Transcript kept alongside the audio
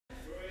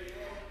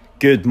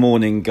Good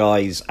morning,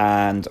 guys,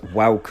 and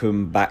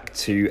welcome back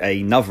to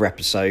another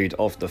episode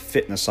of the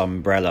Fitness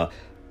Umbrella.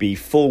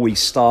 Before we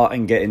start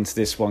and get into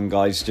this one,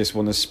 guys, just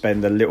want to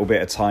spend a little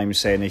bit of time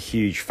saying a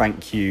huge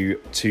thank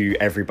you to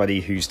everybody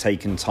who's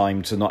taken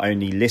time to not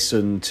only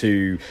listen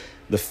to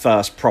the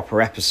first proper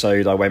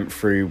episode I went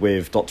through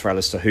with Dr.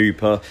 Alistair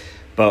Hooper,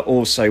 but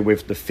also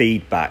with the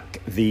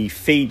feedback. The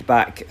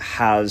feedback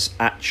has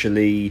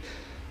actually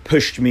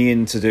pushed me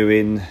into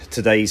doing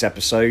today's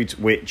episode,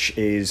 which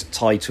is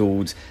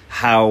titled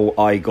How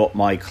I Got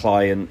My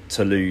Client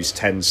to Lose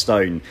 10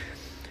 Stone.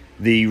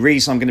 The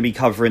reason I'm going to be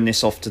covering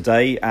this off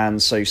today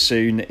and so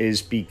soon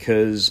is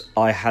because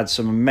I had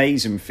some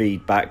amazing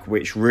feedback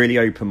which really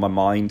opened my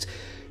mind,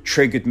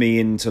 triggered me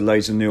into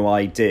loads of new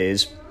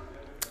ideas.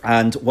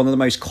 And one of the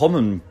most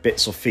common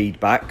bits of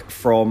feedback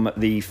from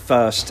the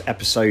first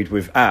episode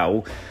with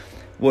Al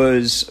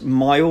was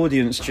my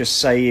audience just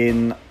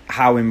saying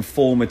how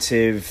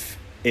informative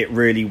it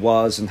really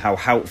was and how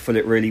helpful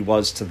it really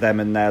was to them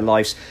and their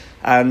lives.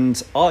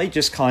 And I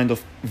just kind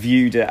of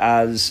viewed it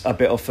as a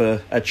bit of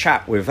a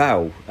chat with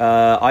Al.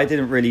 I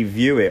didn't really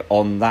view it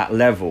on that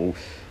level,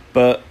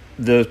 but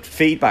the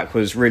feedback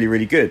was really,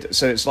 really good.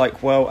 So it's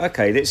like, well,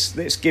 okay,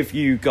 let's give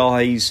you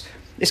guys,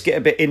 let's get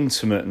a bit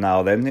intimate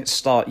now then. Let's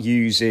start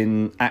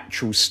using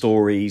actual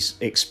stories,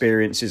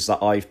 experiences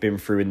that I've been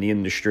through in the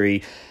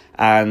industry.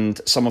 And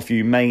some of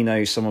you may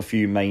know, some of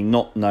you may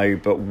not know,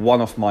 but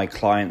one of my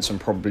clients and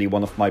probably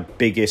one of my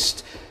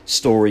biggest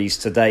stories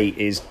today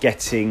is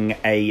getting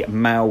a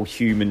male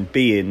human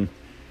being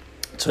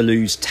to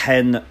lose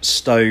 10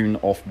 stone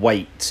of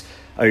weight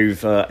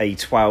over a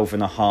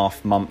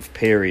 12.5-month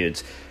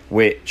period,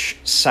 which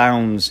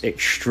sounds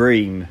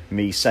extreme,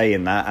 me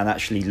saying that and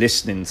actually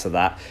listening to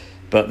that.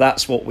 But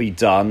that's what we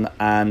done,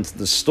 and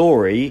the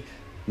story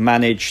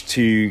managed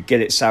to get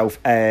itself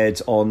aired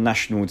on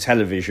national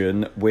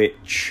television,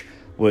 which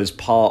was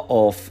part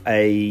of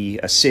a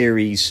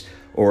series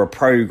or a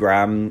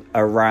program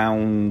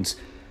around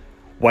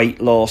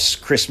weight loss,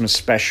 Christmas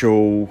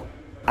special,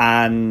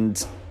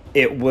 and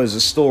it was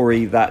a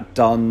story that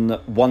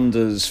done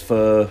wonders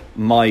for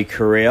my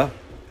career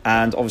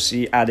and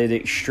obviously added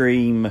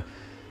extreme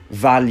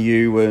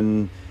value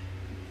and,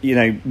 you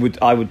know,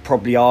 I would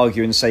probably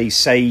argue and say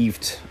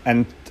saved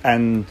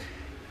and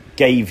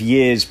gave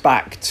years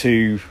back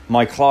to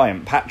my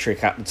client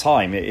Patrick at the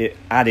time. It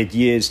added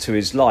years to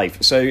his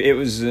life, so it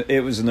was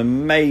an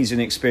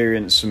amazing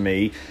experience for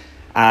me,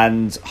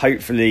 and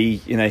hopefully,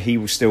 you know, he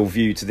will still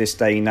view to this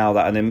day now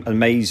that an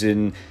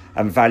amazing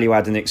and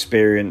value-adding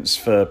experience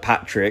for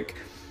Patrick.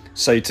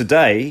 So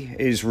today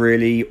is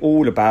really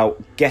all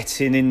about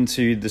getting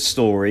into the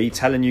story,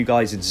 telling you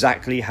guys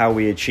exactly how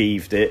we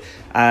achieved it,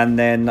 and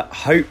then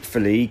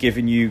hopefully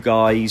giving you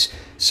guys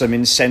some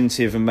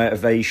incentive and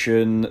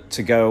motivation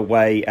to go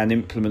away and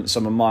implement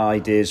some of my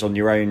ideas on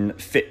your own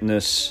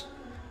fitness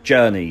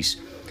journeys.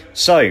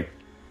 So,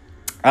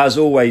 as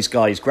always,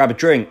 guys, grab a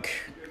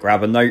drink,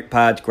 grab a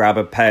notepad, grab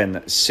a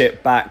pen,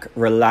 sit back,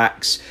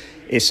 relax.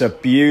 It's a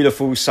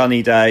beautiful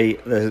sunny day.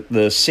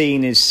 The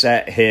scene is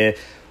set here.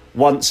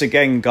 Once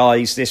again,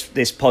 guys, this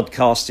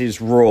podcast is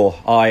raw.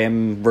 I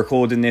am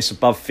recording this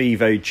above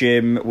Fivo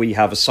Gym. We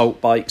have assault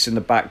bikes in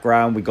the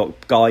background. We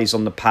got guys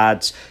on the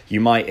pads. You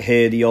might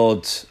hear the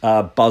odd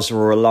buzzer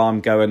or alarm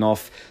going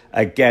off.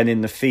 Again,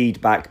 in the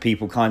feedback,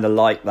 people kind of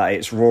like that.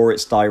 It's raw,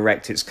 it's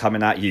direct, it's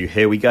coming at you.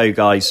 Here we go,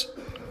 guys.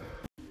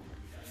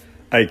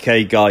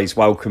 Okay, guys,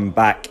 welcome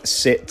back.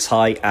 Sit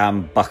tight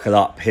and buckle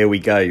up. Here we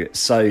go.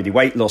 So, the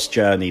weight loss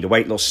journey, the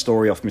weight loss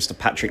story of Mr.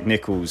 Patrick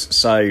Nicholls.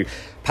 So,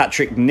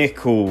 Patrick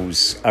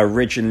Nicholls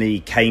originally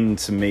came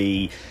to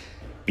me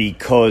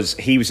because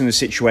he was in a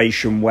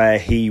situation where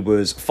he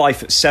was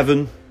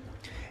 5'7".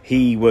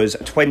 He was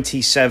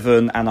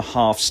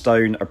 27.5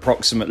 stone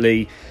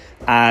approximately,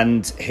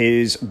 and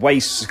his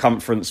waist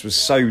circumference was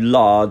so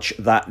large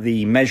that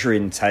the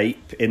measuring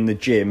tape in the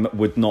gym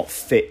would not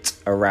fit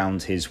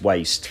around his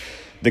waist.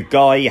 The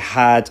guy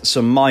had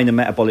some minor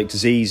metabolic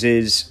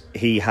diseases,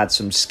 he had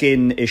some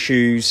skin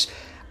issues,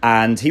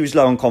 and he was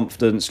low on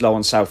confidence, low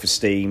on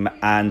self-esteem,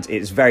 and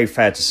it's very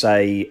fair to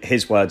say,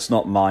 his words,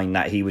 not mine,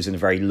 that he was in a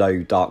very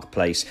low, dark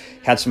place.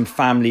 He had some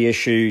family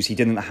issues, he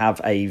didn't have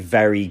a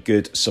very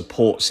good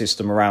support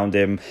system around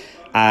him,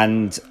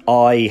 and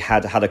I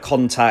had a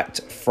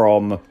contact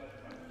from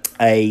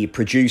a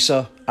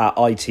producer at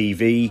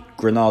ITV,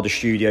 Granada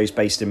Studios,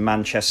 based in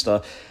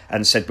Manchester,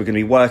 and said, we're going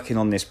to be working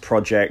on this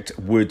project.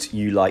 Would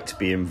you like to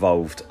be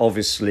involved?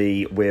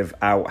 Obviously,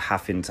 without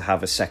having to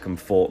have a second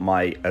thought,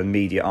 my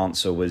immediate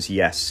answer was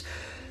yes.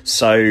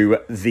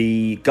 So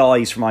the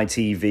guys from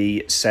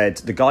ITV said,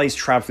 the guy's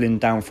travelling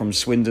down from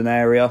Swindon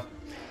area.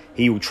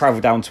 He will travel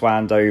down to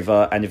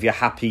Andover, and if you're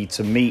happy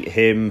to meet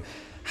him,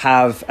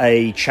 have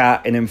a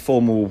chat, an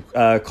informal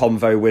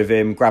convo with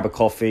him, grab a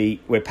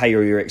coffee, we'll pay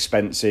all your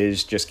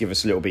expenses, just give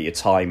us a little bit of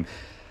time.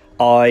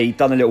 I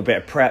done a little bit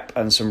of prep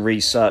and some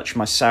research.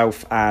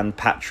 Myself and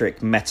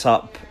Patrick met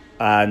up,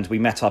 and we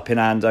met up in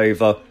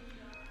Andover.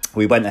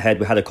 We went ahead,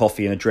 we had a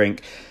coffee and a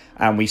drink,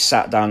 and we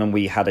sat down and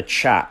we had a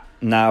chat.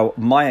 Now,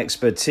 my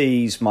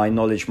expertise, my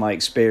knowledge, my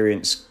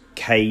experience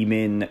came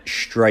in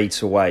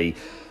straight away.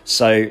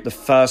 So the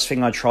first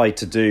thing I tried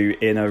to do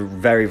in a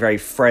very, very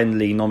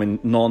friendly,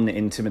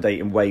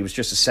 non-intimidating way was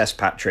just assess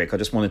Patrick. I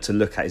just wanted to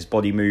look at his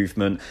body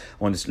movement.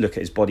 I wanted to look at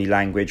his body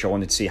language. I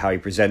wanted to see how he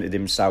presented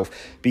himself,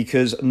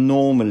 because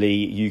normally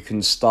you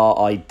can start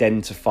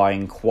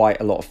identifying quite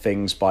a lot of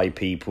things by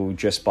people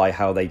just by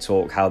how they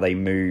talk, how they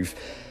move.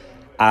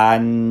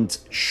 And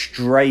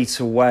straight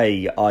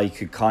away, I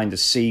could kind of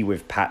see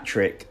with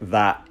Patrick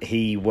that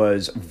he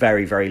was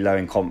very, very low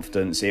in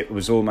confidence. It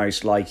was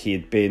almost like he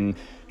had been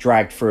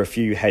dragged through a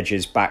few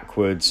hedges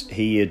backwards.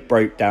 He had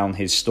broke down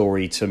his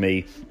story to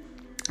me,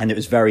 and it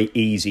was very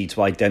easy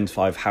to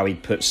identify how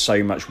he'd put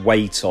so much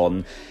weight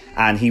on.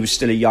 And he was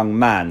still a young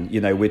man.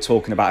 You know, we're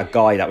talking about a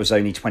guy that was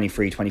only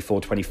 23, 24,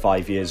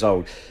 25 years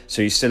old.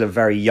 So he's still a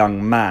very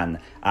young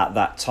man at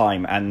that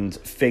time. And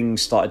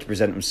things started to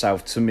present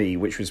themselves to me,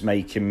 which was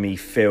making me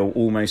feel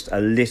almost a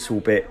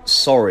little bit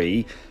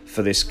sorry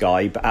for this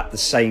guy. But at the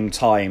same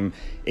time,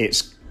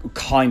 it's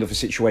kind of a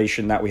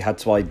situation that we had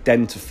to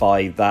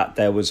identify that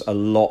there was a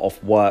lot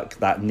of work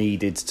that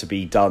needed to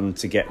be done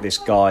to get this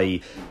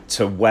guy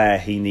to where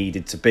he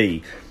needed to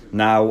be.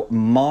 Now,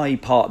 my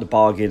part of the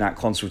bargain at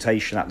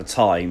consultation at the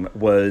time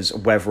was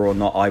whether or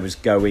not I was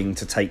going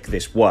to take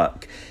this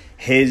work.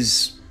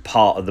 His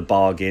part of the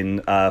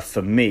bargain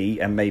for me,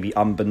 and maybe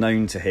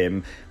unbeknown to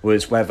him,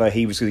 was whether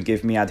he was going to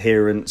give me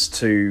adherence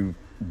to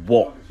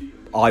what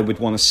I would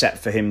want to set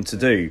for him to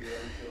do.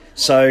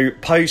 So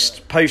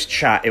post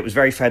chat, it was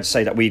very fair to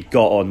say that we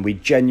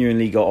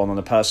genuinely got on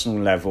a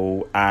personal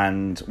level,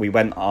 and we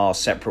went our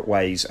separate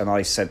ways. And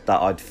I said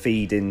that I'd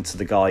feed into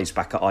the guys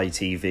back at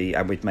ITV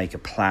and we'd make a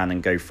plan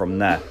and go from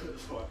there.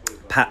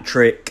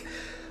 Patrick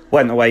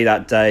went away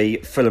that day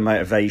full of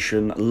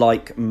motivation,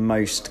 like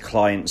most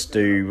clients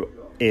do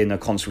in a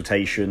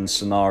consultation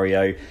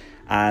scenario.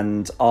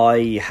 And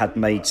I had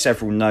made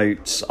several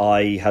notes.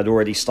 I had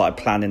already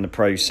started planning the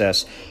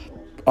process.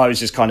 I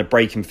was just kind of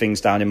breaking things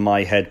down in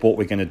my head, what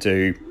we're going to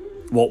do,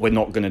 what we're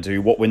not going to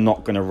do, what we're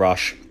not going to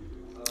rush,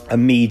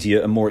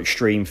 immediate and more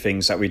extreme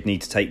things that we'd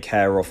need to take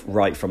care of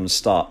right from the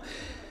start.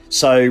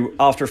 So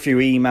after a few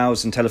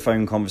emails and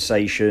telephone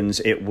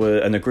conversations,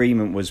 an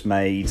agreement was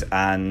made,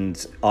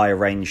 and I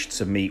arranged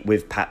to meet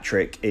with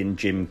Patrick in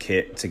gym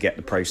kit to get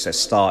the process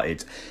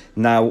started.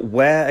 Now,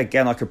 where,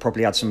 again, I could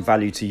probably add some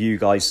value to you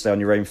guys today on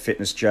your own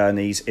fitness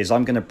journeys is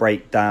I'm going to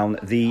break down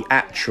the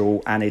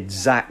actual and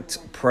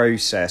exact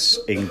process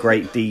in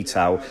great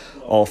detail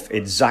of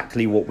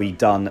exactly what we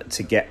done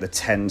to get the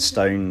 10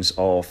 stones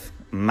of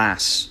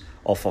mass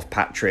off of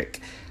Patrick.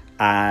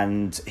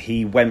 And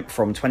he went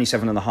from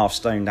 27.5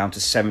 stone down to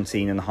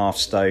 17.5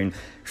 stone,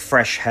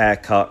 fresh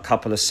haircut,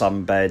 couple of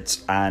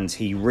sunbeds, and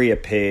he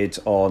reappeared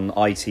on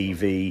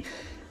ITV,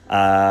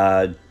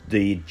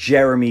 the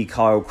Jeremy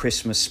Kyle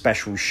Christmas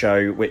special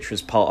show, which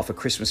was part of a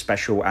Christmas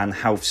special and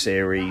health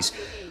series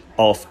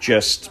of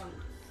just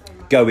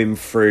going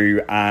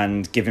through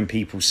and giving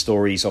people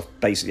stories of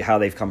basically how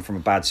they've come from a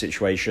bad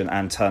situation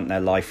and turned their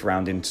life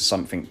around into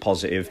something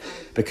positive.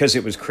 Because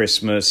it was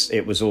Christmas,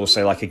 it was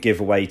also like a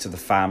giveaway to the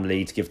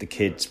family, to give the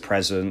kids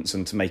presents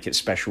and to make it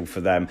special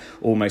for them,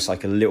 almost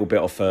like a little bit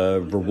of a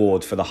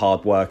reward for the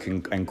hard work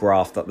and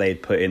graft that they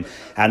had put in.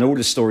 And all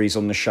the stories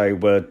on the show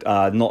were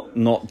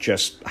not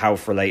just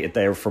health related,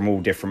 they were from all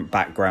different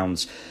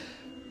backgrounds.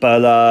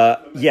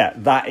 But yeah,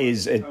 that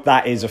is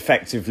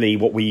effectively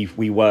what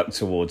we work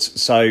towards.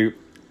 So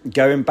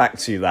going back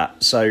to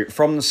that, so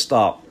from the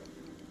start,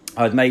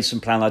 I'd made some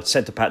plan. I'd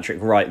said to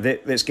Patrick, right,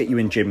 let's get you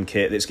in gym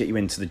kit, let's get you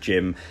into the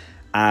gym.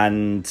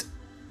 And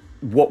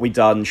what we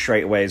done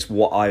straight away is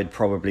what I'd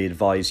probably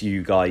advise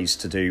you guys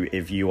to do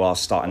if you are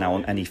starting out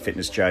on any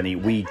fitness journey.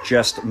 We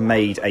just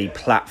made a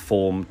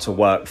platform to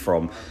work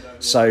from.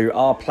 So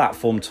our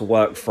platform to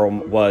work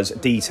from was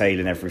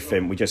detailing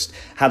everything. We just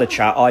had a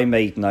chat, I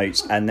made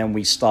notes, and then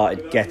we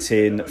started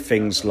getting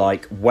things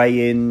like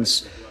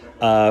weigh-ins.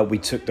 We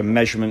took the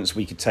measurements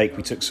we could take.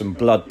 We took some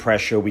blood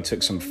pressure. We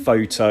took some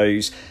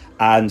photos.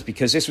 And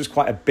because this was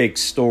quite a big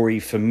story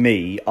for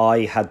me,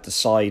 I had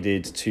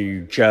decided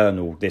to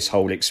journal this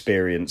whole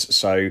experience.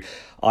 So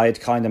I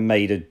had kind of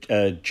made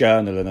a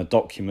journal and a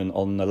document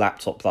on the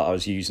laptop that I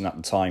was using at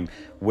the time,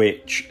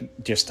 which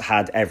just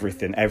had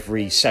everything.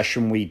 Every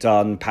session we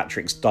done,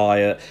 Patrick's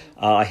diet.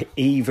 I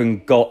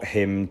even got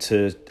him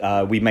to,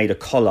 we made a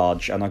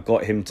collage, and I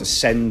got him to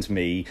send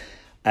me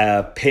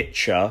a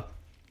picture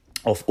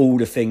of all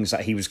the things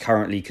that he was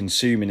currently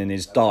consuming in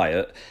his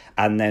diet.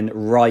 And then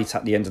right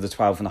at the end of the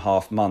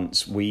 12.5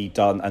 months, we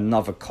done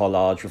another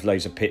collage with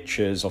loads of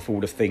pictures of all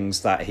the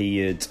things that he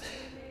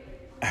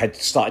had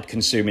started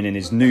consuming in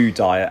his new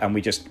diet, and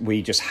we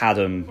just had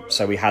them.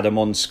 So we had them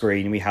on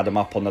screen, we had them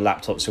up on the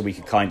laptop, so we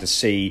could kind of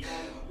see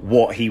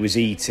what he was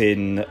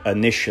eating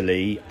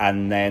initially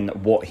and then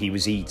what he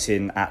was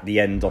eating at the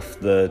end of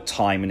the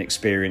time and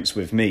experience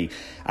with me.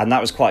 And that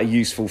was quite a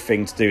useful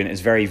thing to do, and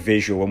it's very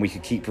visual, and we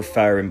could keep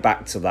referring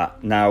back to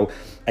that. Now,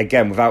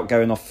 again, without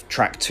going off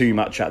track too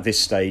much at this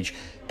stage,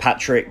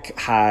 Patrick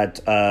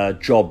had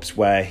jobs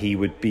where he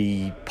would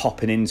be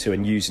popping into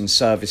and using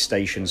service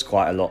stations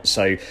quite a lot.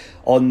 So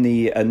on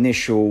the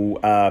initial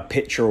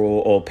picture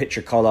or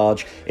picture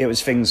collage, it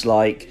was things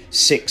like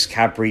 6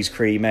 Cadbury's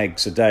cream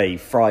eggs a day,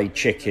 fried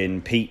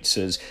chicken,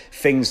 pizzas,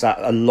 things that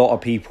a lot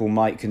of people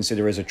might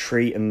consider as a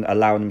treat and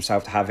allowing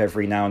themselves to have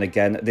every now and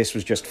again. This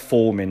was just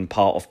forming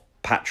part of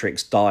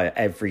Patrick's diet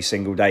every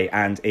single day,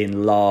 and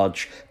in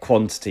large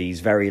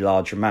quantities, very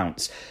large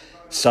amounts.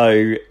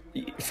 So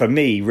for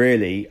me,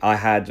 really, I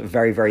had a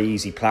very, very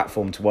easy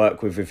platform to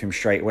work with him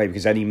straight away,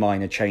 because any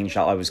minor change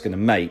that I was going to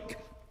make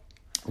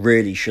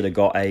really should have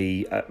got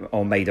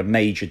or made a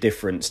major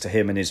difference to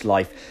him and his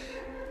life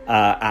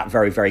at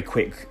very, very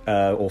quick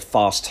or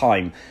fast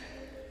time.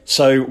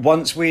 So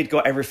once we'd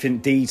got everything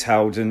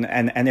detailed and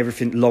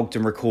everything logged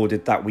and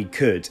recorded that we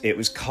could, it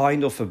was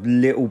kind of a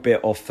little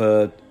bit of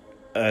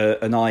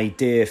an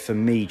idea for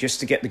me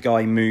just to get the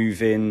guy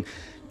moving,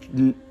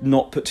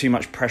 not put too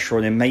much pressure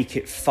on him, make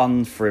it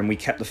fun for him. We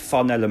kept the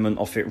fun element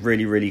of it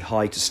really, really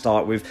high to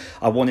start with.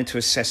 I wanted to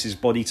assess his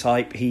body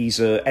type. He's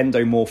an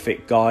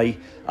endomorphic guy,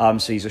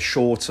 so he's a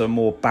shorter,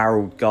 more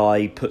barreled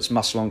guy, puts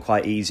muscle on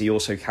quite easy,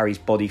 also carries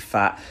body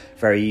fat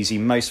very easy.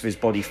 Most of his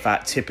body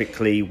fat,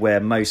 typically where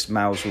most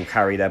males will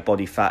carry their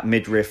body fat,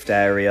 midriff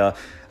area,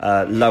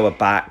 lower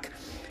back,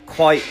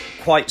 quite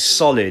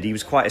solid. He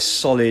was quite a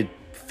solid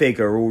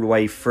figure all the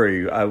way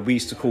through. We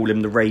used to call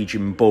him the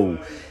Raging Bull.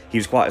 He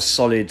was quite a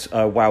solid,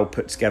 well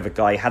put together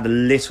guy. He had a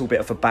little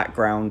bit of a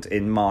background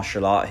in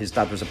martial art. His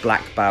dad was a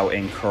black belt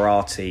in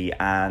karate,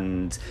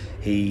 and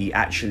he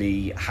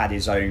actually had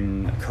his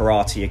own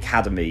karate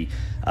academy,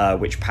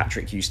 which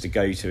Patrick used to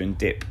go to and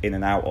dip in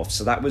and out of.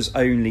 So that was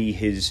really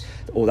his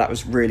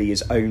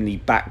only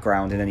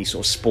background in any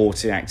sort of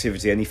sporting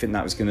activity, anything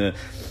that was going to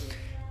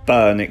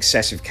burn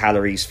excessive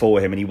calories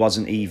for him, and he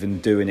wasn't even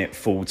doing it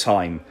full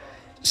time.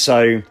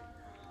 So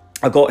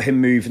I got him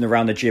moving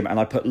around the gym, and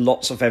I put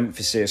lots of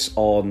emphasis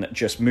on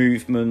just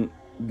movement,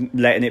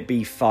 letting it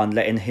be fun,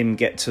 letting him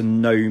get to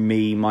know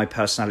me, my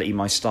personality,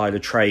 my style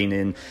of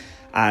training.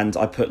 And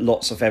I put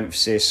lots of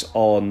emphasis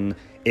on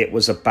it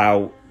was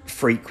about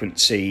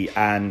frequency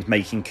and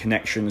making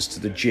connections to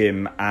the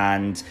gym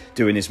and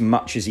doing as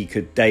much as he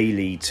could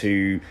daily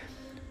to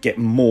get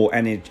more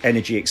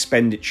energy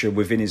expenditure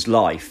within his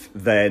life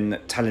than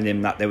telling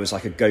him that there was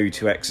like a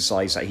go-to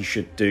exercise that he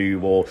should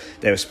do, or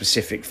there were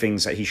specific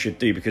things that he should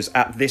do. Because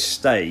at this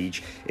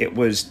stage, it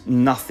was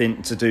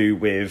nothing to do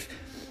with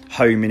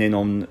homing in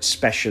on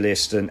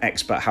specialist and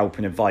expert help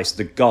and advice.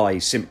 The guy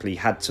simply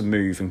had to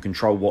move and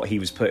control what he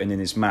was putting in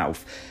his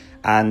mouth.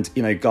 And,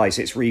 you know, guys,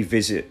 let's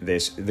revisit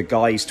this. The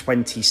guy's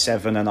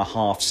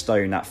 27.5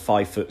 stone at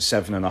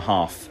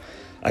 5'7.5".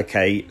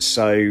 Okay,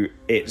 so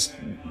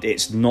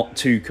it's not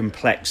too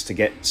complex to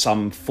get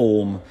some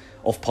form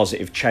of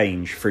positive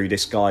change through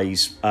this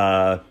guy's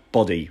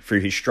body, through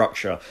his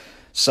structure.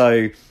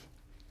 So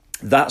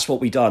that's what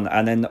we done.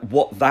 And then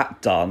what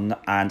that done,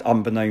 and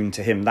unbeknown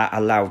to him, that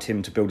allowed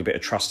him to build a bit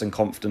of trust and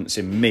confidence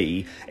in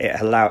me.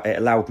 It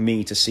allowed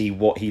me to see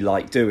what he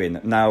liked doing.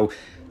 Now,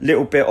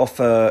 little bit of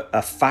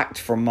a fact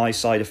from my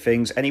side of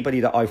things: anybody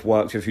that I've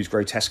worked with who's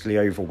grotesquely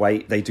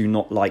overweight, they do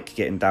not like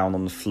getting down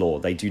on the floor.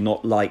 They do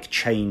not like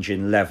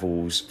changing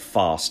levels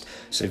fast.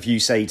 So if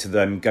you say to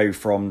them, go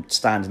from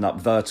standing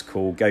up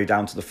vertical, go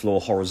down to the floor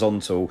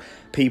horizontal,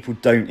 people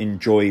don't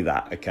enjoy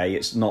that, okay?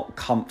 It's not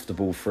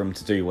comfortable for them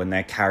to do when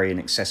they're carrying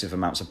excessive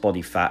amounts of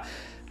body fat,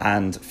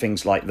 and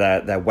things like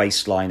their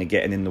waistline are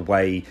getting in the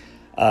way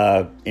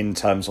in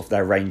terms of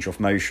their range of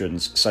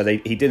motions. So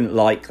he didn't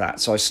like that.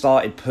 So I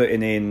started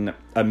putting in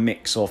a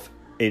mix of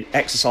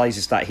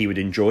exercises that he would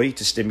enjoy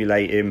to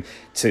stimulate him,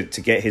 to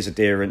get his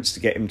adherence, to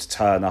get him to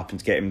turn up and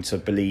to get him to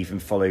believe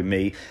and follow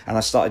me. And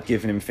I started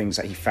giving him things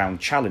that he found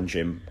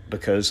challenging,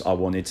 because I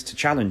wanted to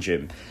challenge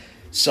him.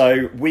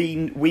 So we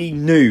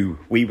knew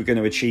we were going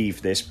to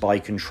achieve this by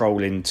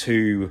controlling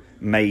 2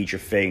 major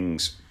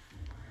things,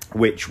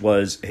 which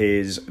was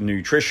his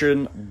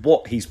nutrition,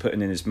 what he's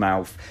putting in his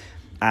mouth,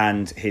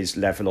 and his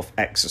level of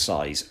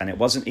exercise. And it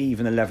wasn't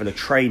even a level of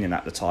training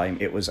at the time,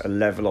 it was a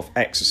level of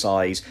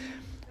exercise,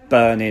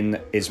 burning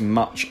as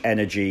much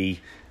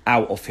energy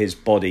out of his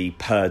body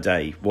per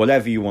day,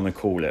 whatever you want to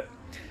call it.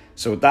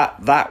 So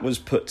that was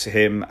put to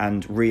him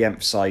and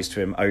re-emphasized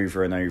to him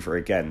over and over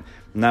again.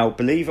 Now,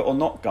 believe it or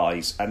not,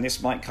 guys, and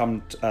this might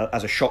come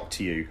as a shock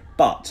to you,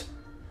 but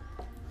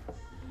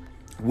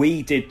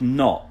we did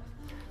not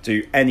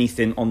do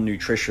anything on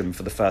nutrition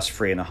for the first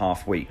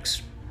 3.5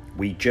 weeks.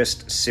 We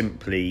just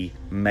simply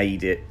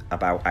made it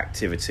about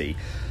activity.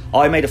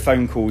 I made a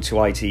phone call to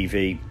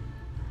ITV.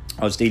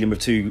 I was dealing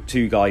with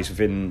two guys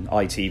within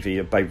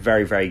ITV, both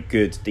very, very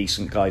good,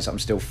 decent guys that I'm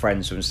still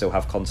friends with and still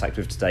have contact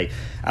with today.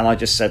 And I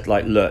just said,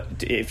 like,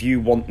 look, if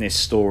you want this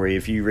story,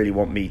 if you really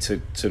want me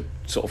to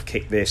sort of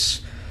kick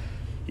this,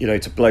 you know,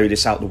 to blow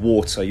this out the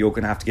water, you're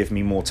going to have to give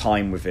me more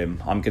time with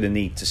him. I'm going to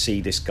need to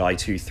see this guy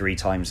 2-3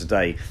 times a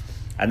day.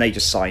 And they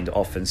just signed it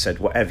off and said,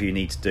 whatever you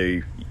need to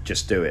do,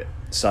 just do it.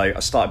 So I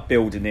started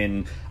building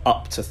in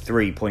up to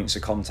 3 points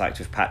of contact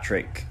with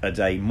Patrick a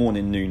day,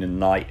 morning, noon and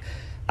night.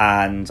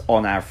 And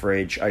on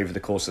average, over the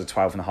course of the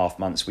 12 and a half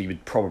months, we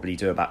would probably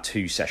do about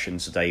 2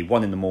 sessions a day,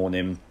 one in the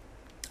morning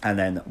and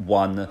then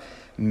one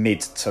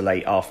mid to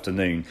late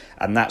afternoon.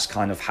 And that's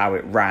kind of how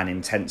it ran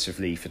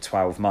intensively for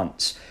 12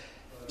 months.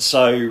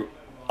 So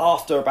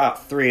after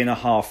about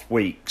 3.5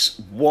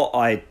 weeks, what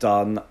I'd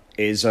done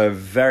is a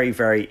very,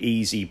 very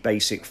easy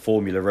basic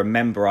formula.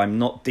 Remember, I'm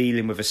not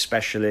dealing with a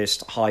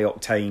specialist, high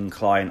octane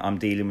client. I'm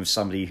dealing with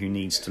somebody who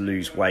needs to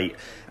lose weight,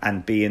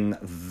 and being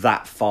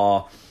that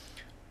far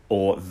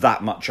or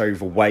that much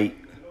overweight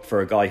for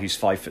a guy who's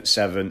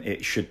 5'7",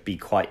 it should be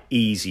quite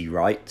easy,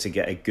 right, to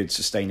get a good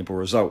sustainable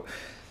result.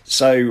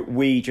 So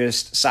we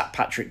just sat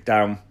Patrick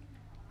down.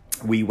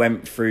 We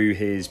went through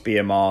his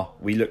BMR.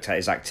 We looked at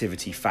his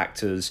activity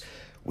factors.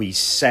 We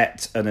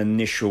set an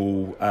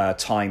initial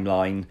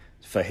timeline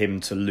for him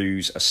to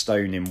lose a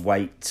stone in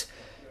weight.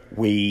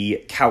 We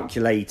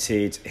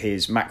calculated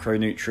his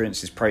macronutrients,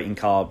 his protein,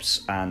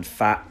 carbs and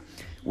fat,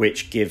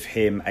 which give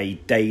him a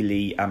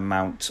daily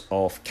amount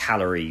of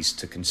calories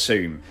to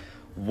consume.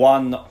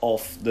 One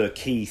of the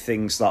key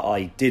things that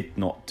I did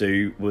not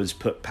do was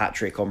put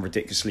Patrick on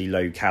ridiculously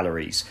low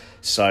calories.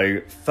 So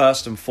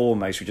first and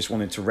foremost, we just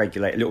wanted to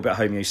regulate a little bit of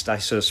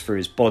homeostasis through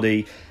his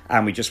body,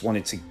 and we just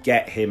wanted to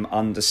get him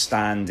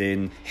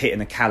understanding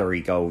hitting a calorie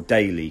goal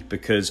daily,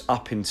 because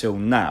up until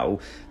now,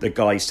 the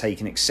guy's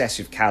taken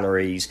excessive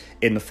calories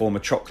in the form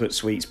of chocolate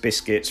sweets,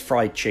 biscuits,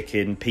 fried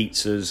chicken,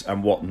 pizzas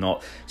and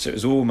whatnot. So it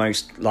was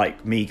almost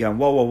like me going,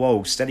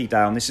 whoa, steady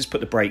down, let's just put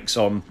the brakes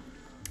on.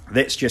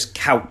 Let's just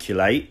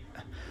calculate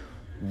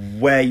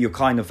where you're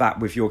kind of at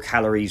with your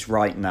calories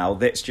right now.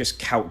 Let's just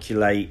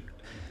calculate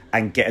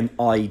and get an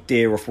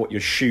idea of what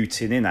you're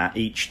shooting in at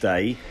each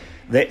day.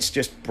 Let's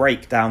just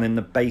break down in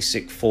the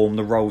basic form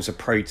the roles of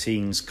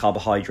proteins,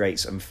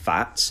 carbohydrates and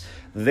fats.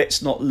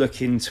 Let's not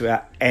look into it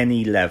at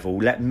any level.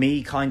 Let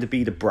me kind of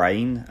be the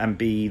brain and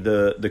be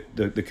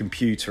the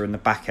computer and the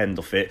back end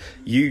of it.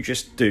 You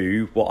just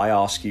do what I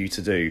ask you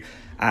to do.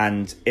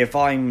 And if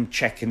I'm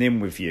checking in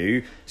with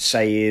you,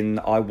 saying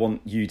I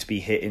want you to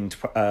be hitting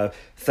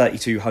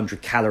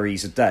 3,200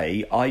 calories a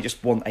day, I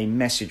just want a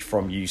message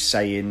from you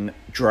saying,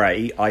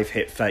 Dre, I've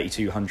hit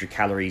 3,200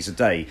 calories a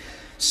day.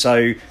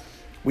 So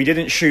we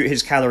didn't shoot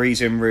his calories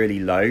in really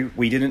low.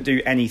 We didn't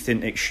do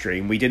anything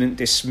extreme. We didn't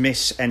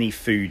dismiss any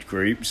food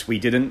groups. We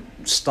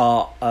didn't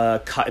start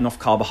cutting off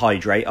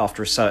carbohydrate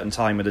after a certain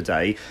time of the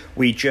day.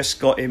 We just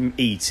got him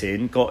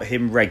eating, got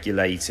him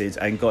regulated,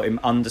 and got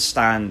him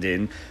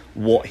understanding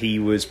what he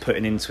was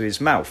putting into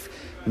his mouth.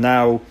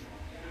 Now,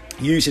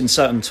 using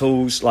certain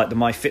tools like the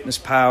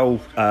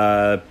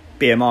MyFitnessPal,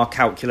 BMR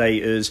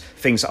calculators,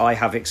 things that I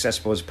have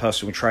accessible as a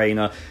personal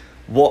trainer,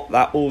 what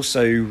that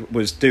also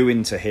was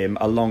doing to him,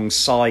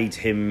 alongside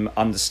him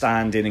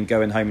understanding and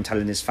going home and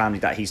telling his family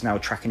that he's now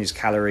tracking his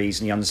calories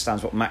and he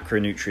understands what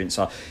macronutrients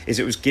are, is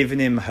it was giving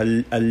him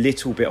a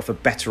little bit of a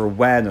better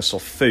awareness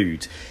of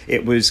food.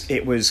 It was,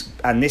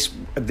 and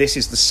this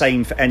is the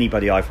same for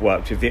anybody I've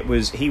worked with.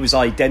 He was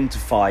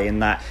identifying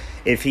that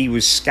if he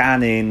was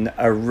scanning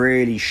a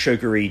really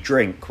sugary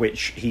drink,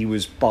 which he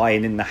was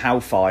buying in the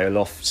health aisle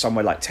off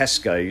somewhere like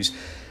Tesco's,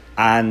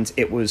 and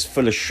it was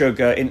full of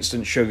sugar,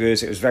 instant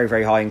sugars, it was very,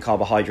 very high in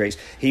carbohydrates,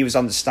 he was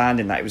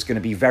understanding that it was going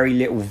to be very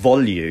little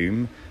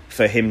volume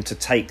for him to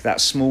take that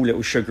small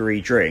little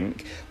sugary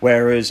drink,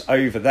 whereas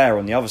over there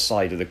on the other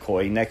side of the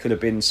coin, there could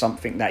have been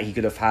something that he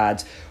could have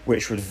had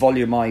which would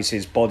volumize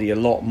his body a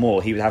lot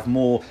more. He would have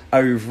more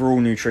overall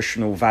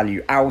nutritional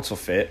value out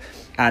of it,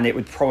 and it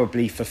would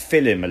probably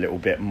fulfill him a little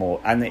bit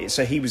more. And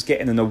so he was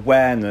getting an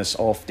awareness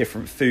of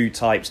different food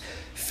types,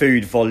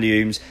 food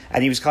volumes,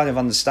 and he was kind of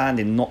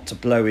understanding not to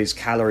blow his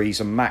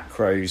calories and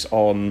macros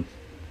on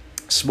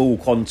small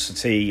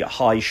quantity,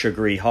 high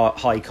sugary,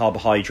 high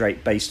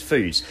carbohydrate based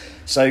foods.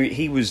 So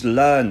he was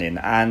learning,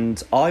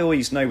 and I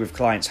always know with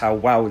clients how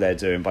well they're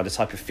doing by the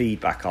type of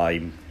feedback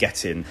I'm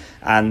getting.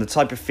 And the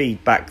type of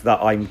feedback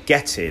that I'm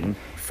getting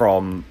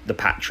from the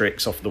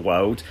Patricks of the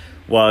world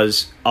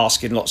was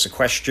asking lots of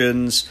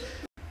questions,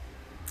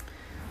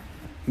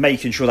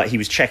 making sure that he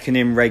was checking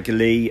in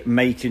regularly,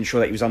 making sure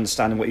that he was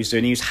understanding what he was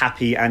doing. He was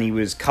happy and he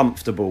was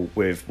comfortable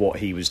with what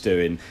he was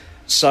doing.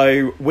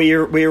 So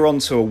we're on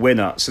to a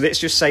winner. So let's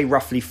just say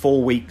roughly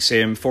 4 weeks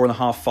in,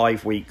 4.5,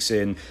 5 weeks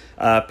in,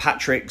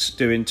 Patrick's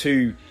doing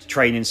 2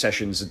 training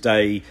sessions a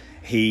day.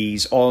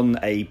 He's on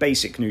a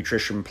basic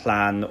nutrition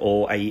plan,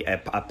 or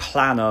a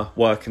planner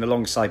working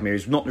alongside me.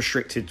 He's not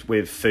restricted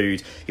with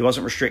food. He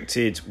wasn't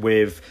restricted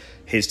with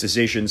his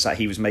decisions that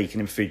he was making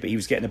in food, but he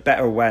was getting a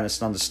better awareness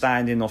and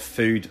understanding of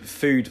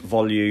food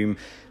volume,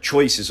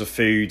 choices of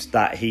food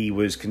that he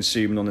was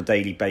consuming on a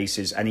daily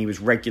basis, and he was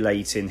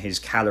regulating his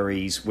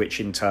calories, which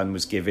in turn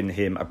was giving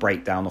him a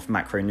breakdown of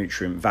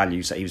macronutrient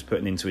values that he was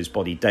putting into his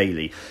body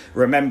daily.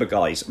 Remember,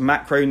 guys,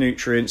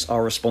 macronutrients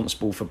are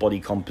responsible for body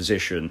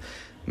composition.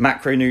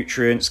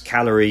 Macronutrients,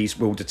 calories,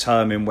 will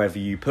determine whether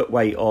you put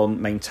weight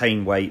on,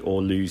 maintain weight,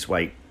 or lose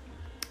weight.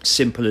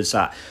 Simple as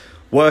that.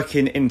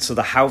 Working into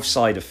the health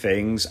side of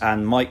things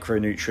and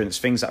micronutrients,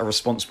 things that are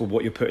responsible for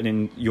what you're putting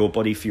in your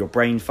body for your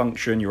brain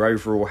function, your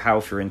overall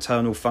health, your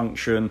internal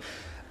function,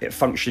 it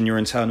function your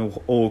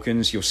internal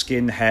organs, your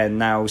skin, hair,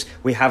 nails.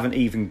 We haven't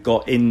even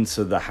got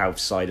into the health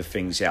side of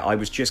things yet. I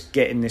was just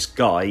getting this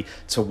guy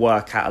to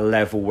work at a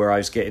level where I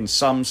was getting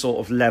some sort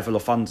of level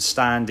of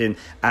understanding,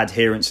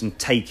 adherence, and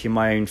taking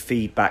my own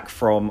feedback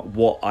from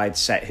what I'd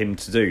set him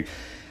to do.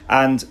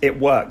 And it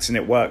worked, and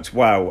it worked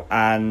well.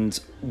 And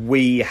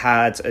we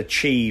had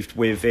achieved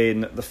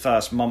within the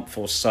first month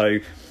or so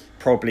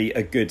probably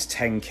a good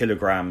 10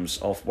 kilograms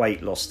of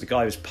weight loss. The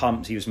guy was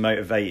pumped, he was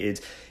motivated,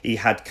 he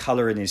had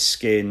colour in his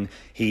skin,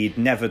 he'd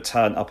never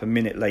turn up a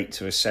minute late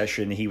to a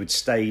session, he would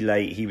stay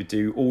late, he would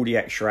do all the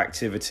extra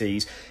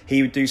activities,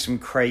 he would do some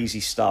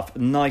crazy stuff. A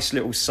nice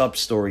little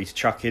sub-story to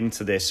chuck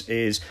into this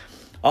is,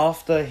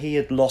 after he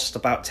had lost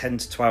about 10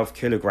 to 12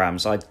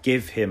 kilograms, I'd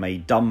give him a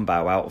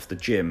dumbbell out of the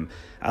gym,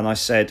 and I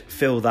said,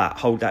 feel that,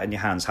 hold that in your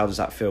hands, how does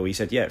that feel? He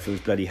said, yeah, it feels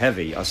bloody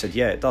heavy. I said,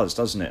 yeah, it does,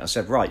 doesn't it? I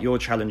said, right, your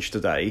challenge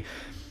today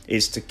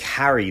is to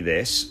carry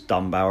this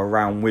dumbbell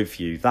around with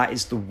you. That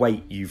is the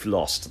weight you've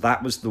lost.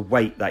 That was the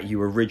weight that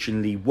you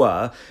originally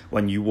were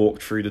when you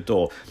walked through the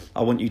door.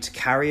 I want you to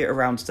carry it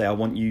around today. I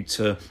want you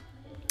to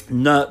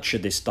nurture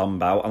this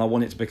dumbbell, and I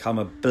want it to become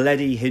a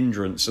bloody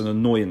hindrance and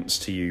annoyance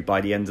to you by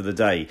the end of the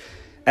day.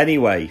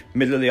 Anyway,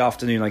 middle of the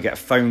afternoon, I get a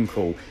phone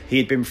call. He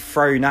had been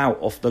thrown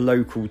out of the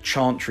local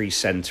chantry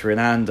centre in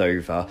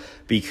Andover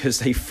because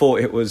they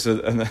thought it was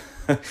an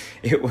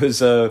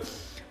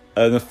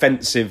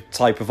offensive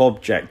type of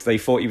object. They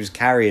thought he was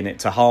carrying it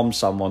to harm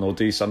someone or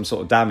do some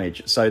sort of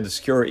damage. So the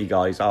security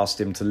guys asked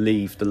him to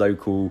leave the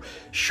local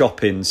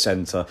shopping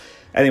centre.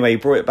 Anyway, he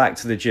brought it back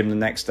to the gym the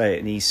next day,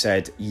 and he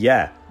said,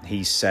 that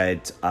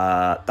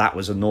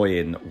was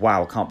annoying.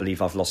 Wow, I can't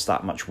believe I've lost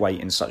that much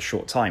weight in such a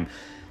short time.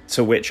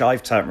 To which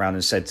I've turned around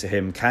and said to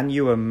him, can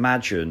you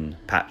imagine,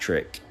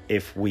 Patrick,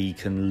 if we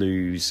can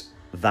lose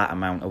that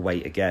amount of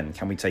weight again?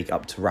 Can we take it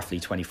up to roughly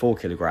 24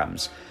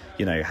 kilograms?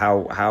 You know,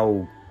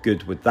 how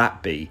good would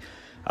that be?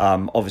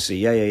 Obviously,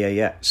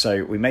 yeah.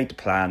 So we made the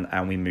plan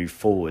and we moved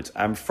forward.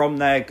 And from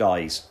there,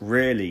 guys,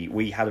 really,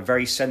 we had a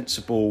very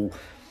sensible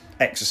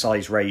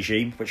exercise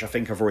regime, which I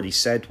think I've already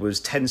said was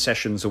 10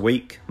 sessions a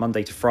week,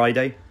 Monday to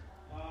Friday.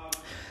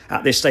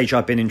 At this stage,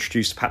 I've been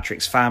introduced to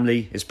Patrick's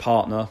family, his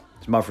partner,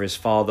 his mother, his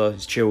father,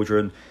 his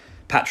children.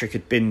 Patrick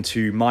had been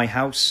to my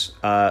house,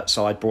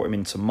 so I'd brought him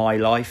into my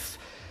life.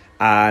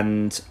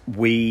 And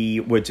we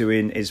were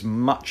doing as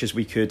much as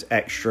we could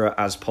extra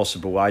as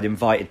possible. I'd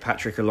invited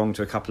Patrick along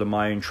to a couple of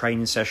my own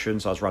training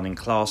sessions. I was running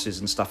classes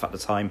and stuff at the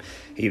time.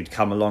 He would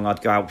come along.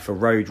 I'd go out for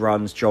road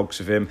runs, jogs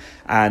with him.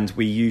 And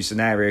we used an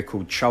area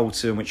called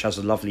Cholton, which has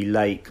a lovely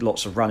lake,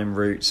 lots of running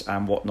routes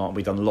and whatnot.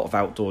 We've done a lot of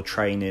outdoor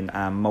training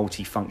and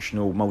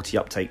multifunctional,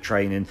 multi-uptake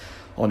training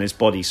on his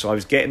body. So I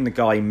was getting the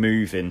guy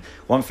moving.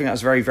 One thing that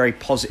was very, very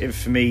positive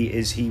for me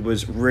is he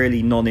was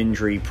really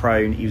non-injury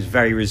prone. He was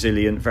very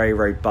resilient, very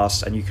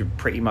robust, and you could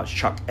pretty much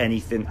chuck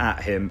anything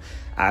at him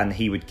and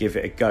he would give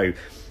it a go.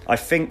 I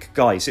think,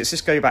 guys, let's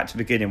just go back to the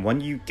beginning. When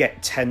you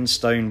get 10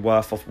 stone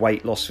worth of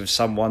weight loss with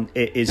someone,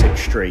 it is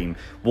extreme.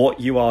 What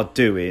you are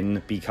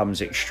doing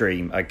becomes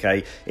extreme,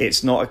 okay?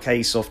 It's not a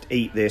case of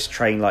eat this,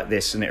 train like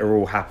this, and it'll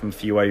all happen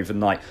for you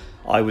overnight.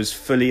 I was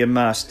fully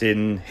immersed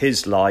in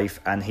his life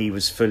and he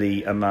was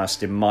fully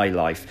immersed in my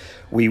life.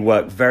 We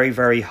worked very,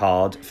 very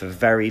hard for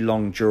very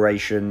long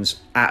durations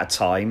at a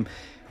time.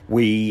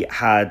 We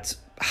had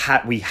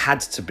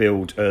to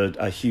build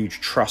a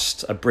huge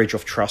trust, a bridge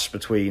of trust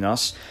between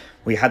us.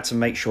 We had to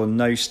make sure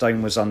no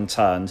stone was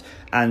unturned.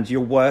 And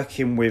you're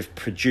working with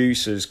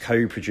producers,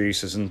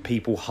 co-producers, and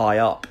people high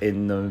up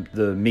in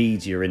the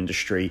media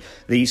industry.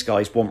 These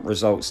guys want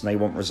results, and they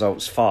want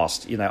results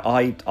fast. You know,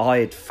 I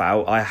had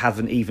felt, I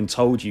haven't even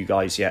told you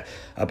guys yet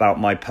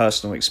about my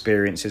personal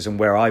experiences and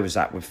where I was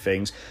at with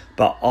things,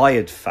 but I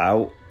had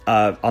felt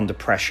under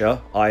pressure.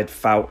 I had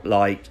felt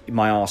like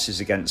my arse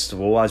is against the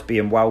wall. I was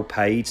being well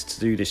paid to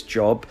do this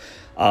job.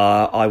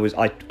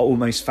 I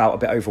almost felt a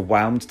bit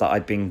overwhelmed that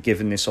I'd been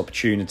given this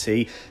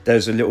opportunity.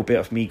 There's a little bit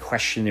of me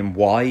questioning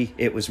why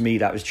it was me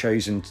that was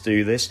chosen to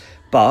do this,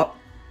 but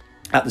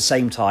at the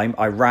same time,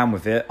 I ran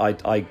with it.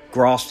 I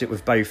grasped it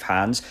with both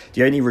hands.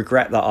 The only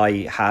regret that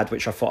I had,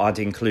 which I thought I'd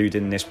include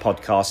in this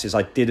podcast, is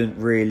I didn't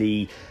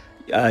really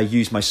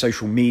use my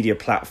social media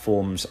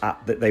platforms.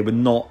 That they were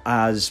not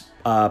as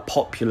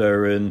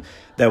popular, and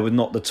there were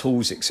not the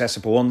tools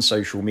accessible on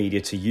social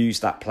media to use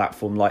that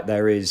platform like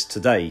there is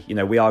today. You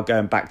know, we are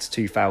going back to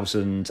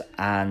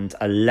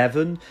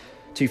 2010,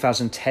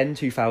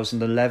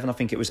 2011. I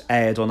think it was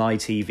aired on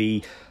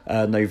ITV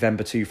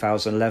November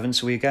 2011.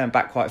 So we're going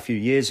back quite a few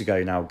years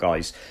ago now,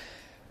 guys.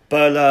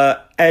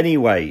 But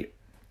anyway,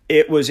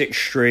 it was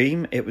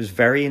extreme. It was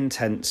very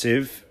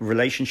intensive.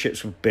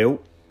 Relationships were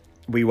built.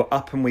 We were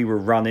up and we were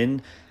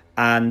running.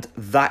 And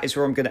that is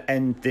where I'm going to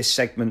end this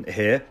segment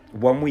here.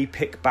 When we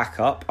pick back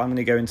up, I'm going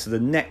to go into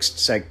the next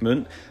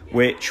segment,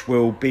 which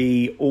will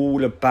be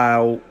all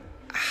about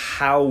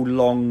how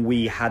long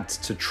we had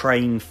to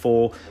train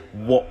for,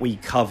 what we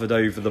covered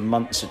over the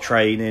months of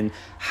training,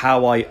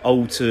 how I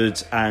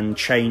altered and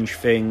changed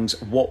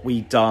things, what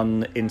we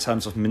done in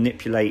terms of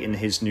manipulating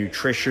his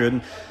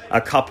nutrition,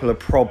 a couple of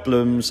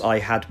problems I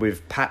had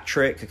with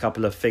Patrick, a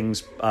couple of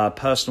things,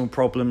 personal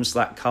problems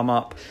that come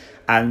up,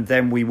 and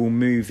then we will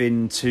move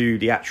into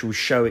the actual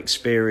show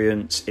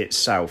experience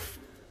itself.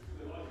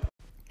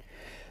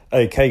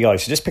 Okay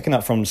guys, so just picking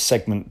up from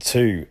segment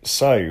 2.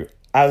 So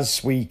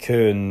as we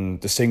can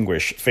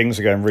distinguish, things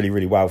are going really,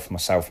 really well for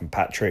myself and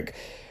Patrick.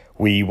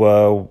 We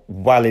were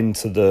well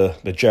into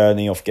the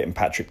journey of getting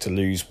Patrick to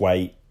lose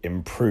weight,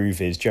 improve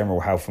his general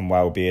health and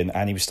well-being,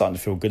 and he was starting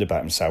to feel good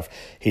about himself.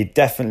 He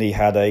definitely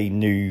had a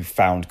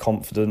newfound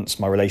confidence.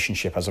 My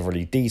relationship, as I've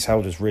already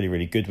detailed, was really,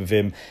 really good with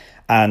him.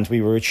 And we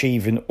were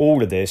achieving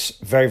all of this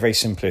very, very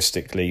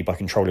simplistically by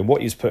controlling what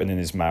he was putting in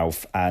his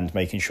mouth and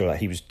making sure that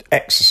he was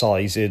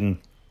exercising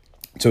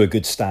to a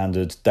good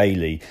standard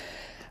daily.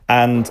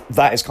 And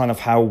that is kind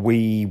of how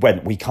we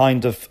went. We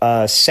kind of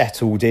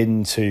settled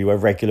into a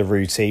regular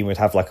routine. We'd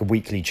have like a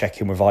weekly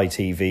check-in with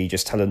ITV,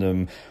 just telling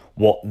them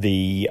what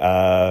the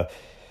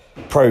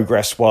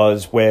progress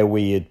was, where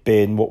we had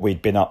been, what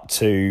we'd been up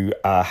to,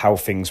 how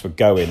things were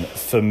going.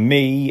 For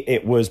me,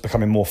 it was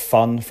becoming more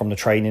fun from the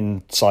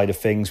training side of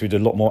things. We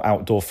did a lot more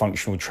outdoor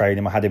functional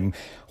training. I had him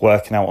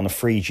working out on a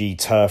 3G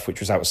turf, which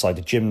was outside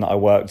the gym that I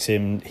worked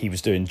in. He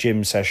was doing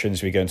gym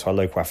sessions. We go into our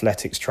local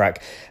athletics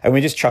track, and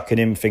we're just chucking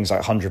in things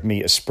like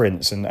 100-meter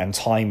sprints and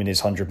timing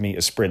his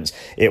 100-meter sprints.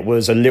 It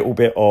was a little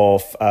bit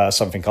of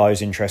something I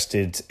was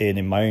interested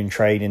in my own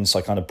training, so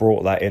I kind of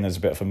brought that in as a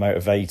bit of a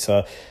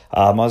motivator.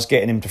 I was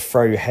getting him to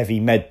throw heavy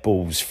med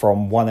balls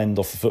from one end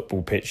of the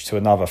football pitch to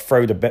another,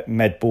 throw the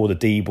med ball, the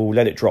D ball,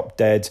 let it drop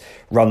dead,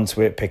 run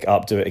to it, pick it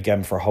up, do it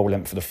again for a whole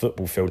length of the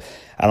football field.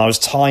 And I was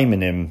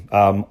timing him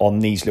on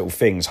these little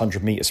things,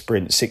 100-meter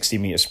sprints,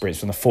 60-meter sprints,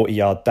 from the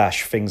 40-yard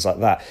dash, things like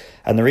that.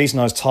 And the reason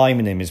I was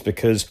timing him is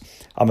because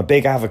I'm a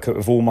big advocate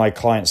with all my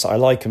clients that I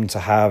like them to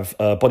have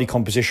a body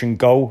composition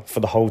goal for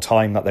the whole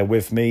time that they're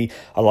with me.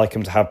 I like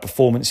them to have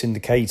performance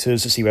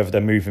indicators to see whether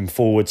they're moving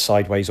forward,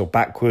 sideways or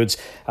backwards.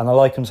 And I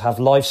like them to have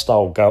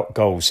lifestyle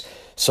goals.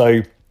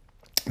 So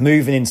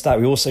moving into that,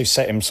 we also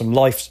set him some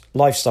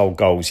lifestyle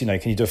goals. You know,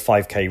 can you do a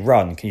 5K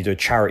run? Can you do a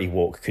charity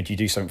walk? Could you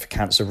do something for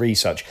cancer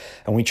research?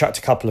 And we chucked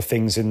a couple of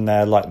things in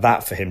there like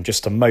that for him,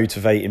 just to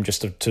motivate him,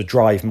 just to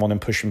drive him on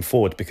and push him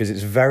forward, because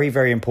it's very,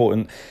 very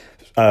important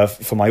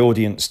for my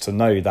audience to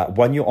know that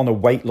when you're on a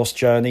weight loss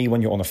journey,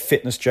 when you're on a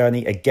fitness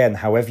journey, again,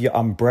 however your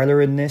umbrella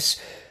in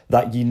this,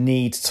 that you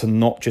need to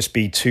not just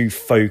be too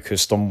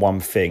focused on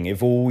one thing.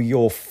 If all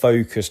your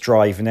focus,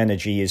 drive and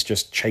energy is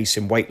just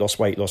chasing weight loss,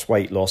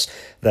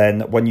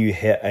 then when you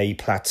hit a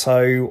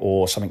plateau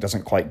or something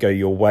doesn't quite go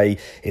your way,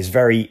 it's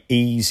very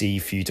easy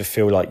for you to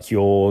feel like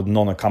you're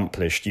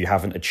non-accomplished. You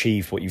haven't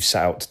achieved what you've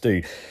set out to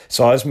do.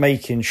 So I was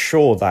making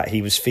sure that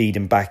he was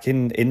feeding back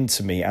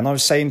into me. And I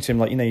was saying to him,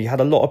 like, you know, you had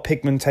a lot of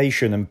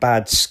pigmentation and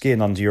bad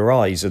skin under your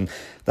eyes, and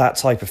that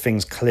type of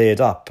thing's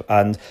cleared up.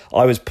 And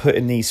I was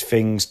putting these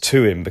things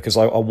to him because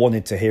I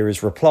wanted to hear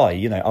his reply.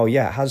 You know, oh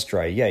yeah, it has,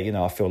 Dre. Yeah, you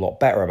know, I feel a lot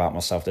better about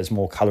myself. There's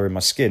more colour in my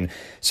skin.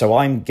 So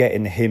I'm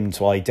getting him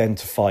to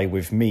identify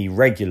with me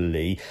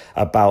regularly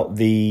about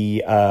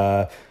the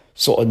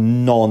sort of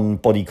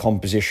non-body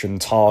composition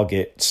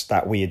targets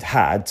that we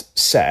had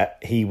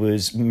set. He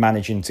was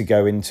managing to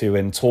go into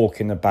and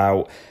talking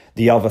about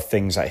the other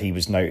things that he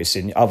was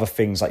noticing, other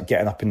things like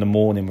getting up in the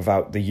morning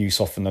without the use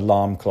of an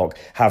alarm clock,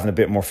 having a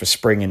bit more of a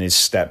spring in his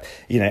step.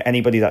 You know,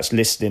 anybody that's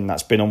listening,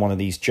 that's been on one of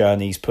these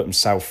journeys, put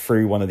himself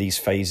through one of these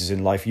phases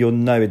in life, you'll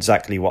know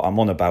exactly what I'm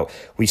on about.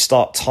 We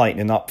start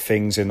tightening up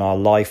things in our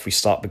life. We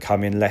start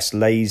becoming less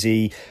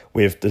lazy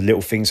with the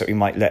little things that we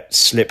might let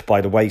slip by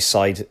the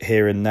wayside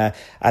here and there.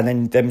 And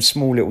then them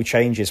small little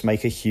changes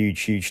make a huge,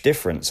 huge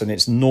difference. And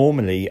it's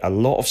normally a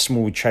lot of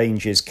small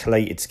changes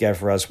collated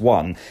together as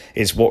one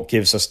is what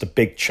gives us the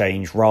big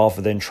change,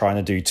 rather than trying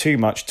to do too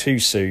much too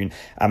soon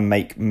and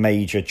make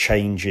major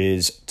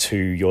changes to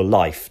your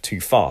life too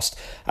fast.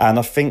 And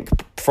I think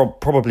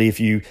probably if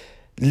you've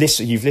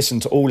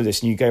listened to all of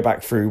this and you go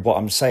back through what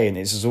I'm saying,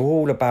 it's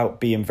all about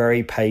being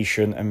very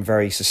patient and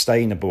very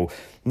sustainable.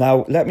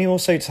 Now, let me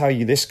also tell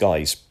you this,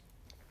 guys.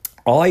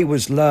 I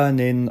was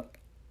learning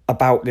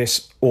about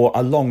this, or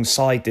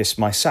alongside this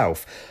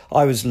myself.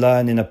 I was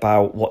learning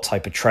about what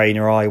type of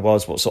trainer I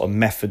was, what sort of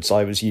methods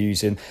I was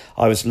using.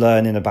 I was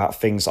learning about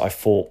things that I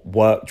thought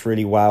worked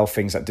really well,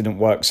 things that didn't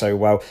work so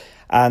well.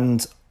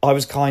 And I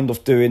was kind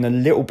of doing a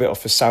little bit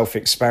of a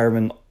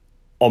self-experiment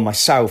on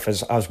myself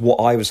as what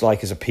I was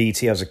like as a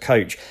PT, as a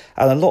coach.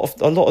 And a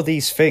lot of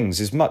these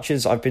things, as much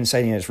as I've been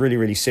saying it's really,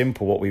 really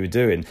simple what we were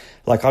doing,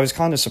 like I was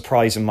kind of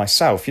surprising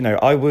myself. You know,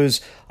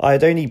 I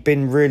had only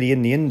been really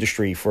in the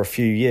industry for a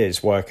few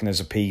years working as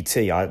a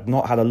PT. I had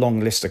not had a long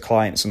list of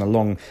clients and a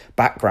long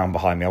background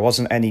behind me. I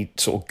wasn't any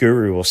sort of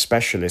guru or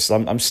specialist.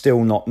 I'm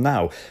still not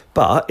now.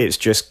 But it's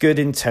just good,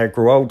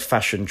 integral,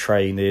 old-fashioned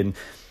training,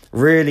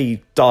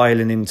 really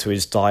dialing into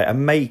his diet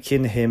and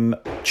making him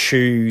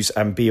choose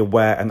and be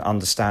aware and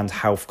understand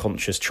health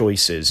conscious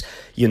choices,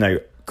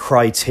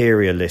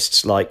 criteria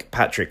lists like,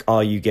 Patrick,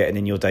 are you getting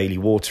in your daily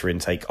water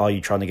intake? Are you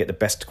trying to get the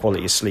best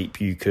quality of sleep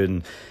you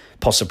can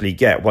possibly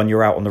get? When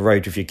you're out on the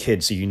road with your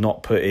kids, are you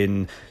not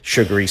putting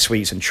sugary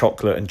sweets and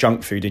chocolate and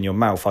junk food in your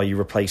mouth? Are you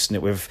replacing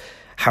it with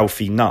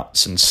healthy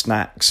nuts and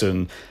snacks?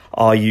 And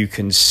are you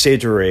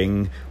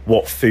considering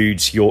what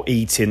foods you're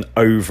eating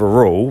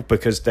overall?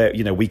 Because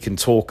we can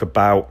talk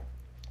about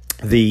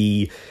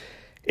the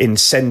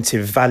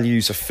incentive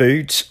values of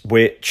foods,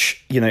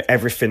 which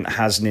everything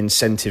has an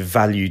incentive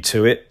value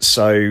to it.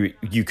 So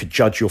you could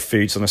judge your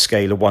foods on a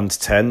scale of 1 to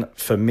 10.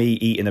 For me,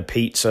 eating a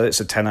pizza,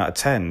 it's a 10 out of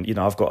 10.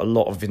 I've got a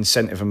lot of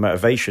incentive and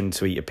motivation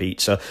to eat a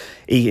pizza.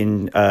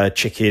 Eating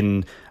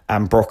chicken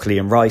and broccoli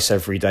and rice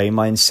every day,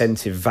 my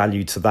incentive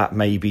value to that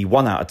may be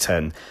 1 out of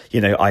 10.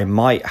 I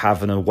might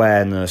have an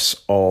awareness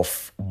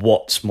of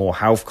what's more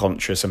health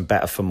conscious and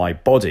better for my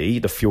body,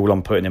 the fuel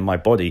I'm putting in my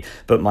body,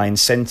 but my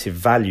incentive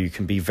value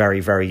can be very,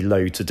 very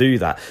low to do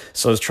that.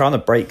 So I was trying to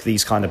break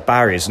these kind of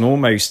barriers and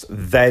almost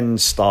then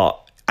start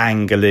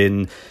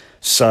angling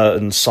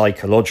certain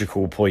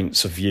psychological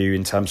points of view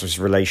in terms of his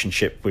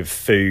relationship with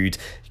food,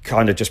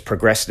 kind of just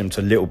progressing him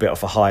to a little bit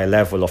of a higher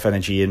level of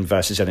energy in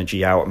versus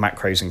energy out,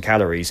 macros and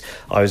calories.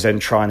 I was then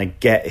trying to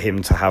get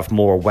him to have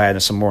more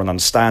awareness and more an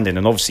understanding.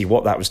 And obviously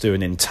what that was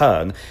doing in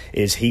turn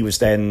is he was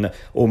then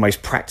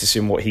almost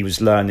practicing what he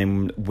was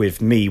learning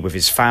with me, with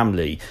his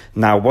family.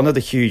 Now, one of the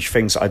huge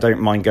things that I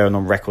don't mind going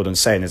on record and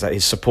saying is that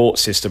his support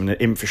system and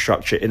the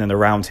infrastructure in and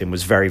around him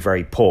was very,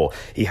 very poor.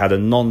 He had a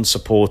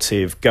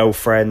non-supportive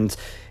girlfriend.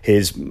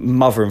 His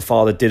mother and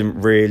father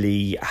didn't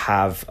really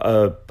have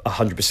a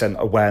 100%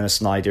 awareness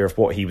and idea of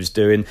what he was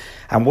doing.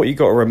 And what you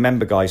got to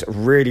remember, guys, a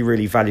really,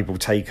 really valuable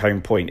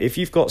take-home point. If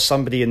you've got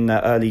somebody in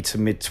their early to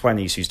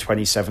mid-20s who's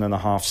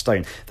 27.5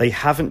 stone, they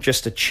haven't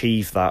just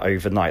achieved that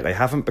overnight. They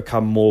haven't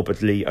become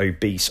morbidly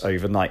obese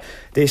overnight.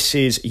 This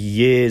is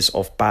years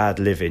of bad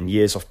living,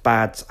 years of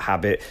bad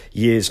habit,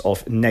 years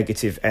of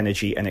negative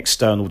energy and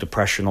external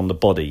depression on the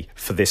body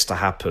for this to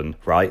happen,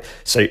 right?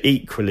 So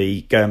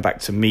equally, going back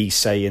to me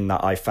saying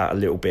that I felt a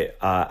little bit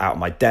out of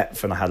my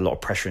depth and I had a lot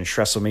of pressure and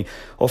stress on me,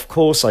 of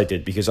course I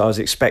did, because I was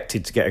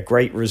expected to get a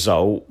great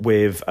result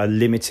with a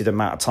limited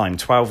amount of time.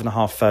 12 and a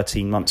half,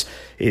 13 months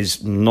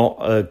is not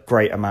a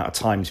great amount of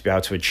time to be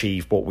able to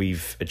achieve what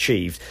we've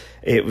achieved.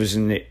 It was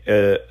an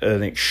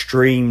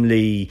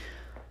extremely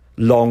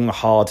long,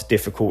 hard,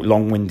 difficult,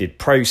 long-winded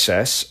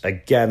process,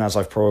 again, as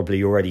I've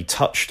probably already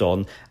touched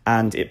on,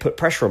 and it put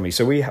pressure on me.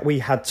 So we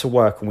had to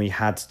work, and we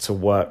had to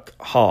work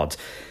hard.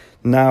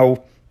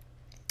 Now,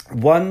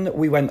 when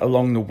we went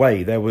along the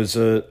way, there was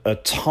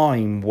a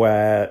time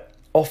where,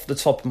 off the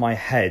top of my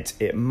head,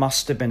 it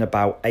must have been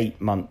about 8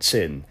 months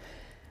in,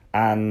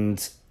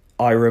 and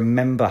I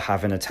remember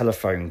having a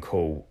telephone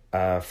call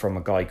from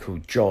a guy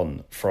called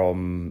John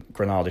from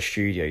Granada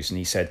Studios, and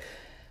he said,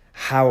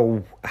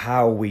 how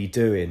are we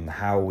doing?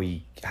 How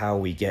are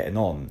we getting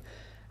on?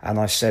 And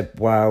I said,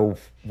 well,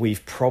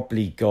 we've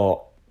probably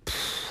got,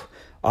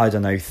 I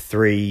don't know,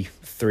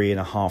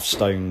 3.5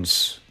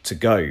 stones to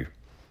go.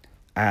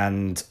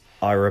 And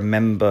I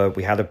remember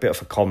we had a bit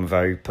of a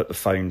convo, put the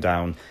phone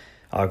down.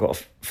 I got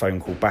a phone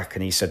call back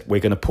and he said,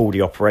 we're going to pull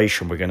the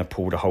operation. We're going to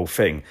pull the whole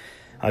thing.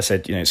 I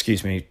said,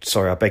 excuse me,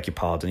 sorry, I beg your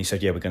pardon. He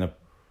said, yeah, we're going to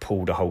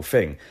pull the whole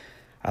thing.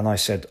 And I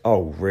said,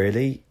 oh,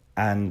 really?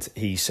 And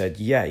he said,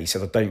 yeah. He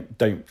said, I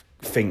don't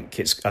think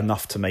it's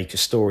enough to make a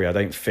story. I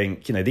don't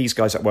think, these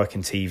guys that work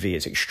in TV,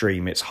 it's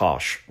extreme, it's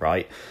harsh,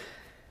 right?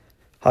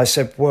 I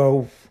said,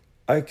 well,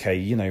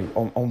 okay,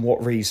 on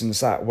what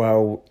reason's that?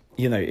 Well,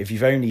 if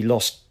you've only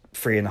lost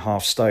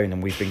 3.5 stone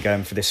and we've been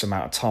going for this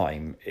amount of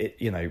time,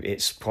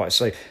 it's quite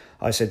so.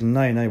 I said,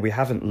 no, we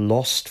haven't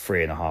lost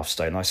 3.5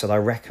 stone. I said, I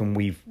reckon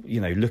we've,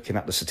 looking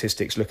at the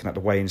statistics, looking at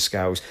the weighing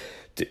scales,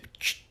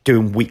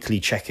 doing weekly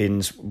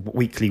check-ins,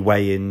 weekly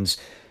weigh-ins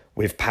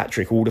with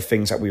Patrick, all the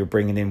things that we were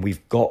bringing in,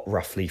 we've got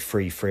roughly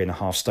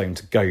 3.5 stone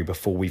to go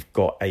before we've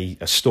got a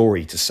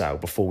story to sell,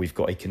 before we've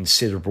got a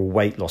considerable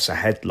weight loss, a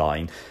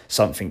headline,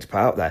 something to put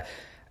out there.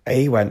 And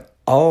he went,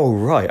 oh,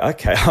 right,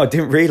 okay, I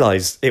didn't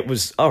realise it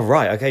was, oh,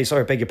 right, okay,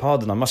 sorry, I beg your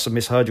pardon, I must have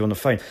misheard you on the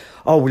phone.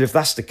 Oh, well, if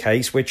that's the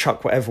case, we'll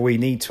chuck whatever we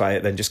need to at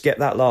it then, just get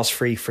that last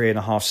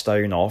 3.5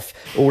 stone off.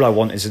 All I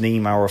want is an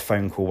email or a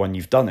phone call when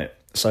you've done it.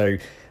 So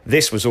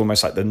this was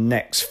almost like the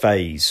next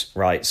phase,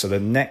 right? So the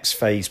next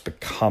phase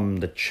become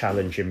the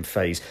challenging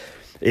phase.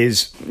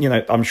 Is,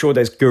 I'm sure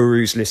there's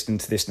gurus listening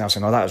to this now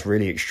saying, oh, that was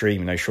really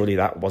extreme. Surely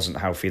that wasn't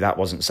healthy. That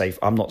wasn't safe.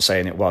 I'm not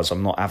saying it was.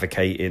 I'm not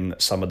advocating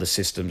some of the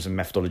systems and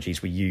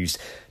methodologies we used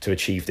to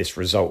achieve this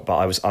result. But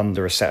I was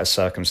under a set of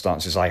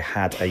circumstances. I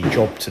had a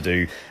job to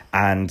do.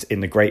 And in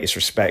the greatest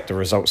respect, the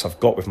results I've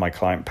got with my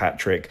client,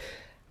 Patrick,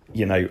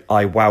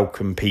 I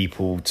welcome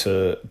people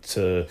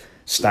to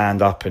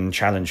stand up and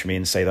challenge me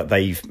and say that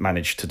they've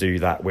managed to do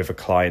that with a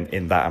client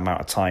in that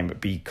amount of time,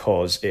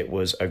 because it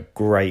was a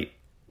great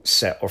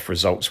set of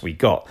results we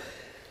got.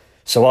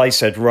 So I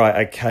said,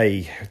 right,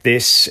 okay,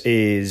 this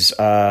is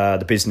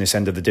the business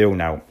end of the deal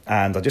now.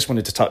 And I just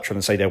wanted to touch on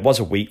and say there was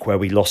a week where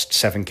we lost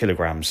 7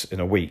 kilograms in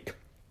a week.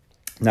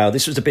 Now,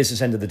 this was the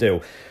business end of the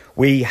deal.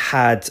 We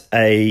had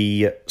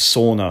a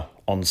sauna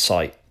on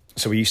site.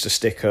 So we used to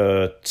stick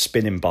a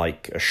spinning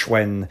bike, a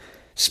Schwen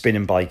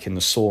spinning bike in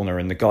the sauna,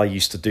 and the guy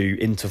used to do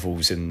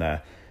intervals in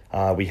there.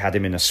 We had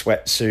him in a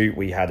sweatsuit,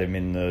 we had him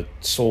in the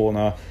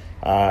sauna.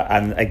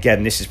 And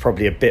again, this is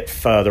probably a bit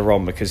further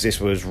on because this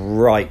was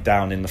right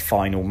down in the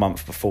final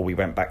month before we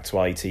went back to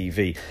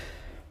ITV.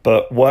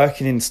 But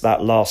working into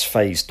that last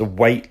phase, the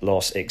weight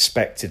loss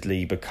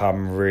expectedly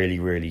become really,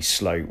 really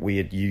slow. We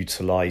had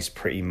utilised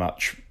pretty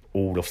much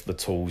all of the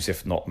tools,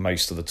 if not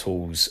most of the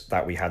tools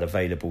that we had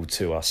available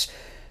to us.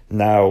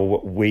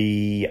 Now,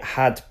 we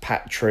had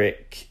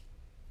Patrick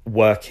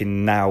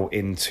working now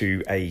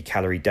into a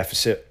calorie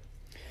deficit.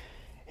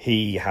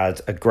 He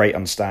had a great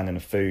understanding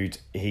of food.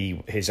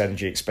 His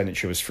energy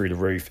expenditure was through the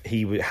roof.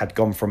 He had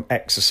gone from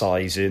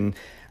exercising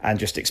and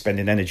just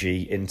expending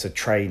energy into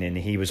training.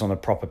 He was on a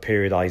proper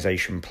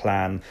periodization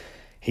plan.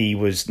 He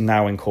was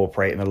now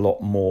incorporating a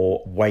lot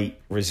more weight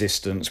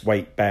resistance,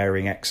 weight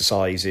bearing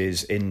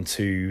exercises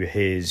into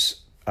his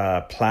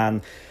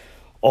plan.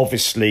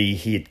 Obviously,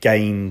 he had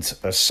gained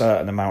a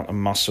certain amount of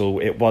muscle.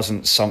 It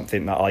wasn't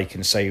something that I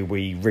can say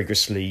we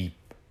rigorously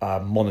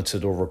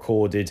monitored or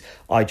recorded.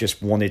 I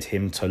just wanted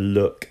him to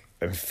look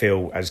and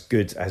feel as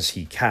good as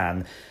he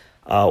can,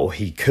 or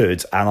he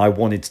could, and I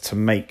wanted to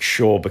make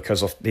sure,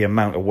 because of the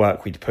amount of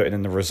work we'd put in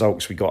and the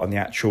results we got and the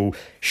actual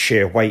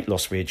sheer weight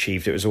loss we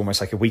achieved, it was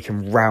almost like if we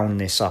can round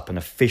this up and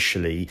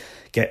officially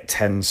get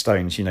 10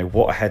 stones, you know,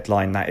 what a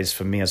headline that is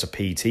for me as a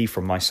PT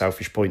from my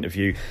selfish point of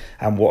view,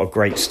 and what a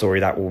great story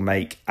that will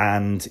make.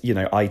 And, you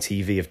know,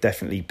 ITV have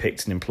definitely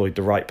picked and employed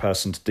the right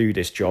person to do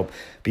this job,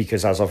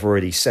 because as I've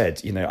already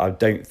said, you know, I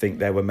don't think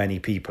there were many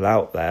people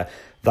out there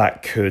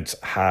that could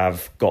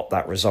have got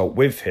that result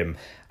with him.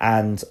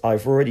 And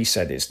I've already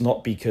said it's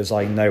not because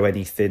I know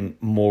anything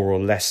more or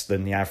less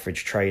than the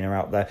average trainer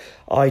out there.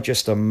 I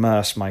just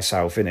immerse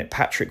myself in it.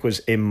 Patrick was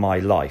in my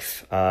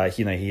life.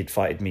 You know, he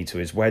invited me to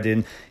his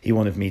wedding. He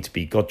wanted me to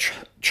be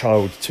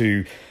godfather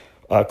to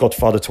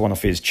one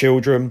of his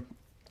children.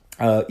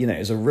 You know,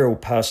 it's a real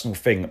personal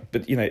thing.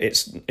 But, you know,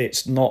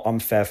 it's not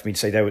unfair for me to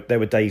say there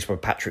were days where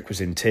Patrick was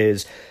in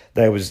tears.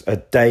 There was a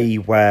day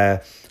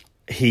where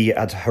he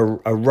had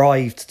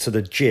arrived to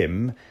the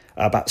gym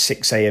about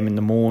 6 a.m. in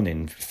the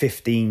morning,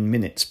 15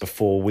 minutes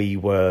before we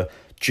were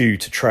due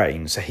to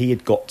train. So he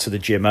had got to the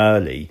gym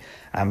early,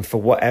 and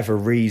for whatever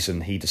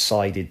reason, he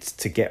decided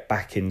to get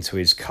back into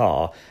his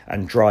car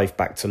and drive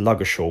back to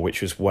Nicholls,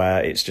 which was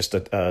where it's just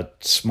a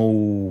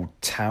small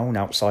town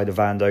outside of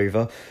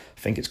Andover. I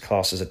think it's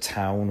classed as a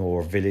town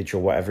or a village or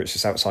whatever. It's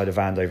just outside of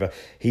Andover.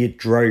 He had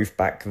drove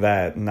back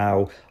there.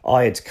 Now,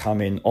 I had come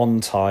in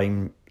on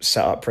time,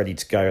 set up ready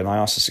to go, and I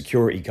asked the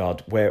security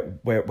guard,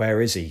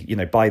 where is he? You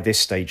know, by this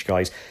stage,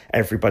 guys,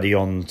 everybody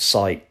on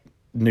site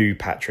knew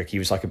Patrick. He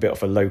was like a bit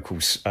of a local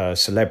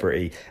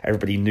celebrity.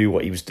 Everybody knew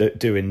what he was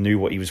doing, knew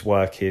what he was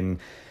working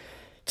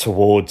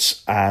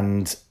towards,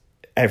 and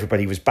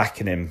everybody was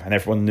backing him, and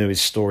everyone knew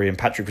his story. And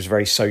Patrick was a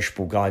very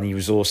sociable guy, and he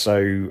was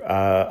also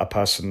a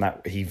person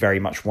that he very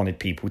much wanted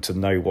people to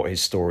know what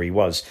his story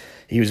was.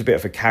 He was a bit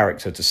of a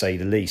character, to say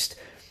the least.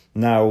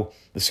 Now,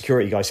 the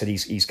security guy said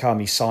he's come,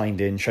 he signed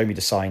in, showed me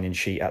the sign-in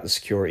sheet at the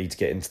security to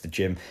get into the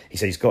gym. He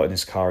said he's got in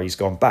his car, he's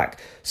gone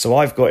back. So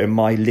I've got in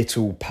my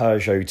little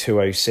Peugeot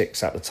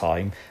 206 at the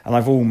time, and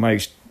I've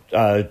almost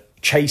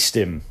chased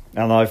him,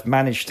 and I've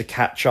managed to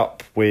catch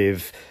up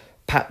with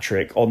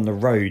Patrick on the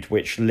road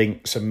which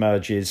links and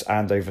merges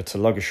Andover to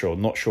Nicholls.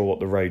 Not sure what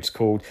the road's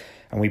called.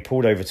 And we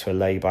pulled over to a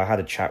lay-by. I had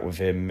a chat with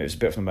him. It was a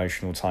bit of an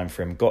emotional time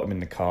for him. Got him in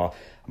the car,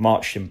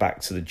 marched him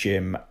back to the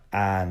gym,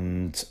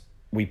 and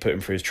we put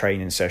him through his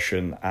training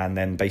session, and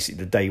then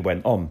basically the day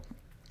went on.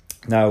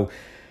 Now,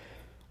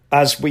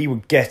 as we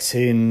were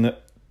getting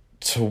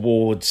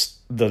towards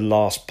the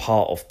last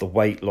part of the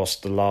weight loss,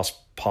 the last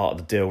part of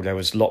the deal, there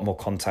was a lot more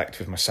contact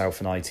with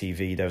myself and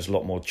ITV. There was a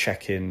lot more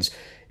check-ins.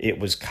 It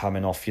was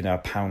coming off, you know, a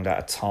pound at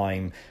a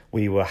time.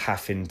 We were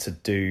having to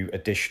do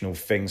additional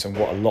things. And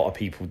what a lot of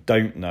people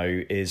don't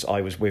know is I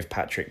was with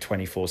Patrick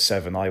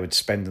 24/7. I was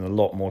spending a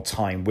lot more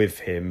time with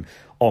him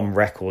on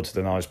record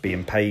than I was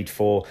being paid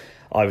for.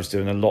 I was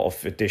doing a lot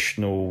of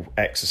additional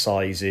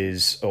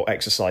exercises or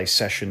exercise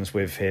sessions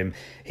with him.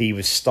 He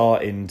was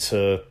starting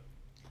to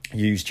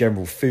use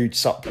general food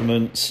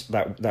supplements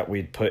that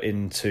we'd put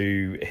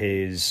into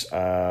his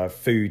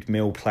food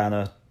meal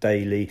planner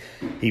daily.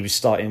 We were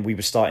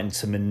starting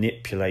to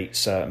manipulate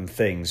certain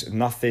things,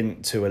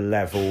 nothing to a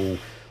level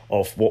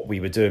of what we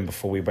were doing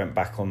before we went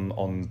back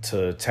on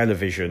to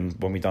television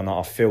when we done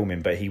our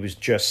filming, but he was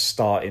just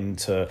starting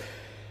to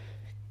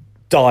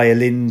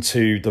dial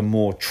into the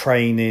more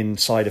training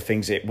side of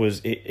things. It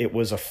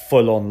was a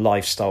full-on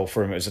lifestyle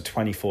for him. It was a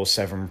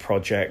 24/7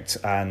 project,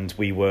 and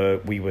we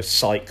were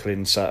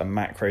cycling certain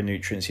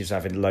macronutrients. He was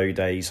having low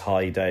days,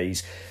 high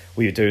days.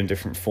 We were doing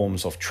different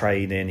forms of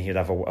training. He'd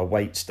have a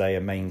weights day,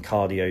 a main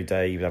cardio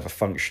day, he'd have a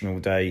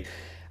functional day.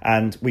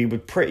 And we were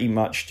pretty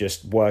much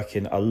just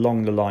working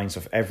along the lines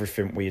of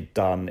everything we had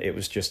done. It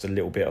was just a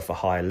little bit of a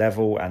higher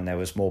level, and there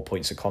was more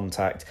points of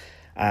contact.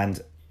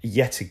 And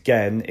yet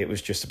again, it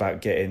was just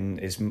about getting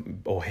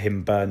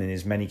him burning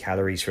as many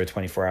calories for a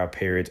 24-hour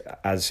period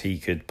as he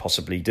could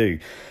possibly do.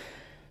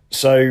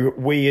 So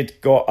we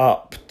had got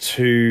up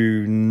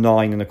to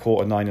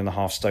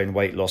 9.25 stone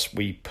weight loss.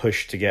 We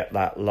pushed to get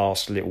that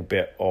last little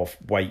bit of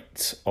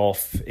weight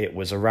off. It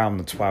was around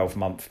the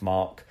 12-month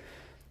mark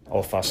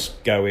of us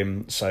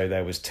going. So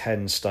there was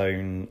 10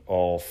 stone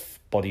of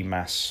body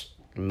mass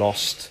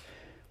lost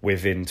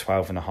within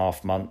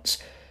 12.5 months.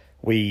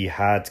 We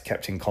had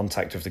kept in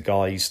contact with the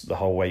guys the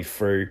whole way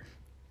through.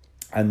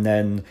 And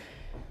then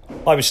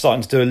I was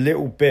starting to do a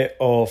little bit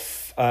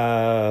of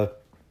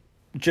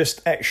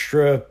just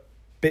extra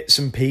bits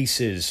and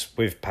pieces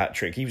with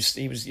Patrick. He was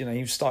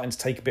starting to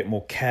take a bit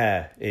more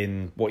care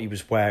in what he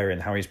was wearing,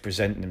 how he was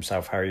presenting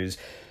himself, how he was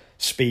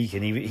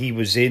speaking. He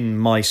was in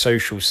my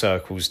social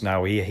circles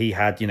now. He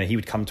had, he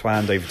would come to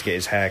Andover to get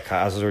his hair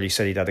cut. As I already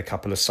said, he'd had a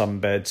couple of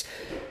sunbeds.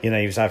 He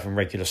was having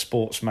regular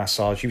sports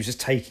massage. He was just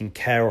taking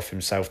care of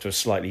himself to a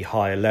slightly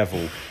higher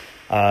level.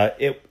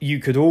 You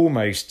could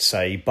almost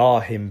say,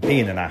 bar him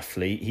being an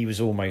athlete, he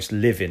was almost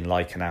living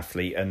like an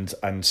athlete,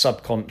 and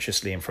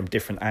subconsciously and from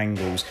different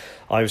angles,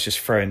 I was just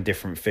throwing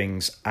different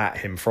things at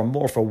him from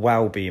more of a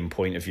well-being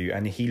point of view,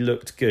 and he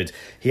looked good.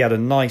 He had a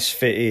nice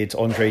fitted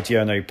Andre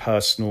Diurno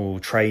personal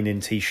training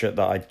t-shirt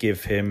that I'd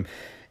give him.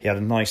 He had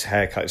a nice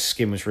haircut, his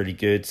skin was really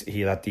good.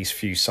 He had these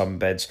few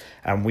sunbeds,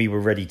 and we were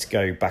ready to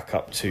go back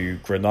up to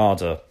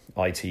Granada,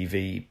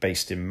 ITV,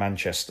 based in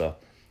Manchester.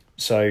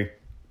 So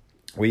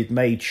we'd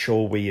made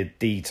sure we had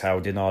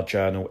detailed in our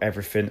journal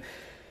everything,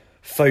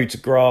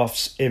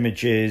 photographs,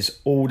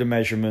 images, all the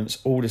measurements,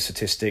 all the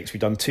statistics.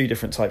 We'd done 2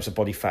 different types of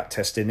body fat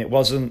testing. It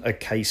wasn't a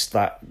case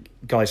that,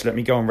 guys, let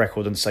me go on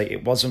record and say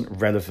it wasn't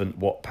relevant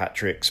what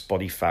Patrick's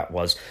body fat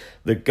was.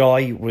 The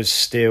guy was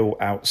still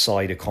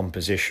outside a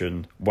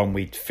composition when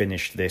we'd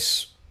finished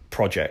this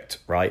project,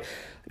 right?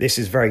 This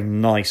is a very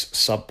nice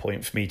sub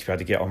point for me to be able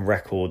to get on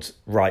record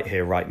right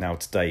here, right now,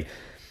 today.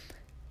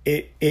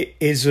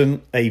 It's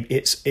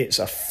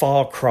a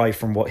far cry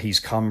from what he's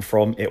come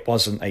from. It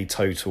wasn't a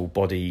total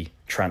body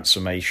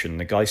transformation.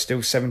 The guy's still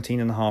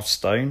 17.5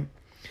 stone.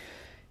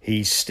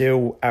 He's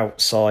still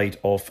outside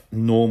of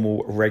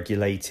normal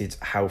regulated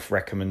health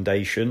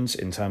recommendations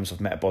in terms of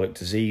metabolic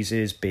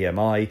diseases,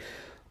 BMI,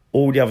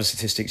 all the other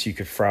statistics you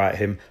could throw at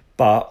him.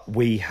 But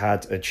we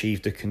had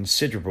achieved a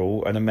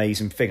considerable and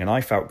amazing thing, and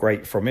I felt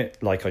great from it,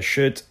 like I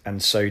should,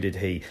 and so did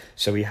he.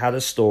 So we had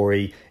a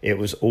story, it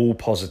was all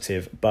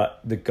positive,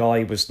 but the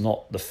guy was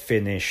not the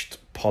finished,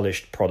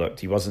 polished product.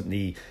 He wasn't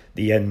the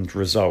end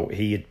result.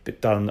 He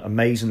had done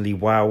amazingly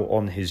well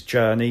on his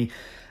journey,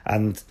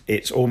 and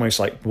it's almost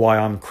like why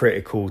I'm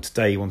critical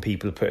today when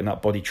people are putting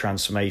up body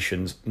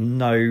transformations.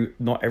 No,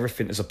 not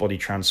everything is a body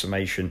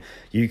transformation.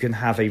 You can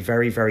have a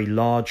very, very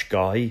large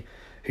guy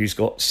who's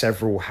got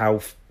several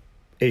health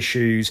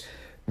issues,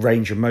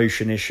 range of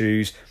motion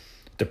issues,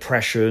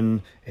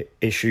 depression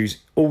issues,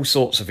 all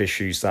sorts of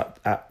issues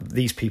that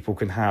these people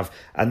can have,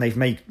 and they've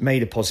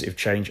made a positive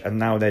change, and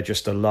now they're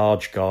just a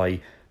large guy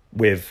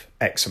with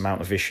X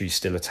amount of issues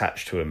still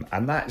attached to him.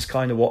 And that is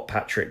kind of what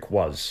Patrick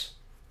was.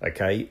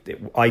 Okay,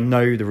 I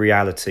know the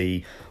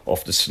reality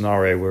of the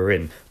scenario we're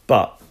in,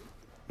 but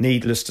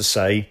needless to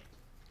say,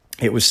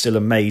 it was still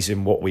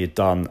amazing what we had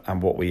done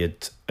and what we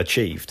had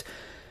achieved.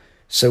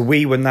 So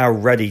we were now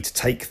ready to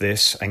take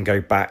this and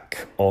go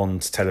back on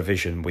to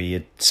television. We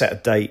had set a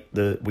date.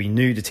 We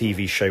knew the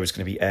TV show was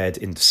going to be aired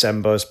in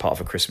December as part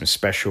of a Christmas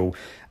special,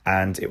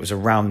 and it was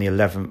around the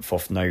 11th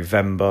of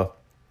November.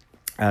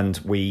 And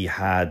we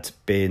had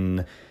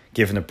been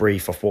given a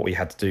brief of what we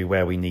had to do,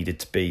 where we needed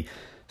to be.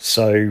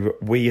 So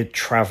we had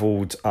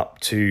travelled up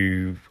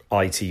to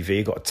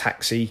ITV, got a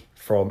taxi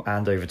from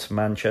Andover to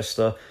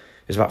Manchester.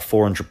 It was about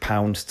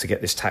 £400 to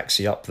get this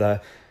taxi up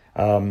there.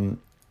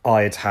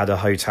 I had a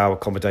hotel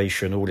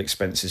accommodation, all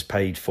expenses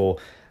paid for,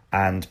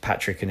 and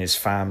Patrick and his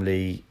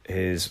family,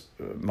 his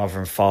mother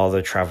and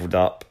father, travelled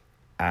up,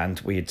 and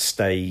we had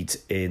stayed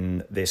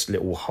in this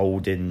little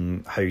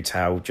holding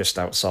hotel just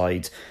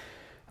outside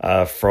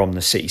from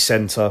the city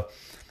centre.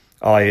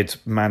 I had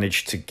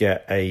managed to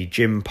get a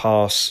gym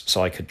pass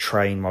so I could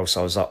train whilst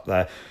I was up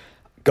there.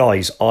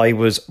 Guys, I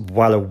was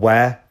well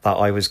aware that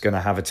I was going to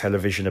have a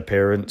television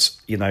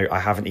appearance. I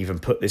haven't even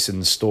put this in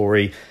the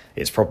story.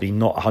 It's probably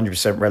not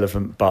 100%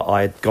 relevant, but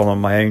I had gone on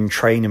my own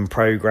training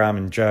program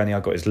and journey. I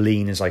got as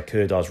lean as I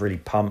could. I was really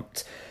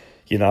pumped.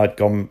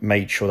 I'd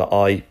made sure that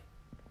I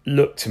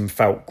looked and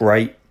felt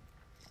great,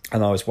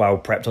 and I was well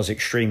prepped. I was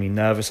extremely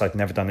nervous. I'd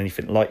never done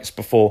anything like this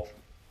before.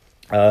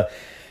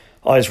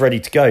 I was ready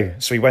to go.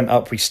 So we went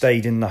up, we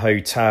stayed in the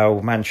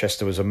hotel.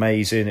 Manchester was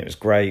amazing. It was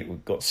great. We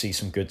got to see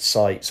some good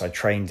sights. I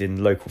trained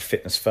in local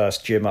Fitness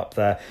First gym up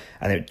there.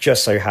 And it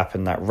just so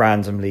happened that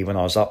randomly when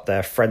I was up there,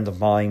 a friend of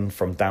mine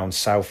from down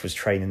south was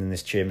training in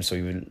this gym. So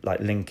we were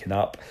linking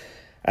up.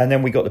 And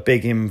then we got the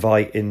big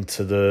invite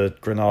into the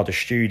Granada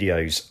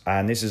studios.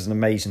 And this is an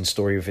amazing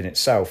story within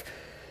itself.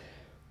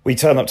 We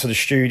turned up to the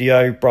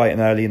studio bright and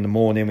early in the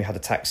morning. We had a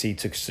taxi,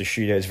 took us to the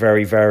studio. It's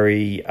very,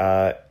 very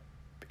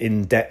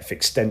in-depth,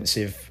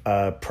 extensive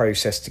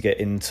process to get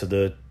into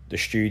the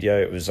studio.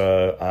 It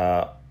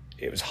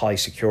was high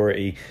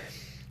security.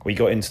 We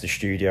got into the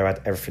studio,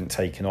 had everything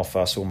taken off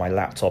us, all my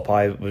laptop.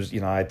 I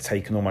had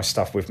taken all my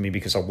stuff with me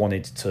because I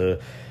wanted to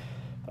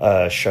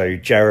show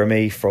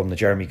Jeremy from the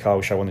Jeremy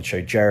Kyle show. I wanted to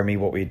show Jeremy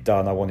what we'd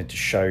done. I wanted to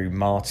show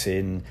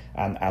Martin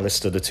and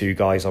Alistair, the two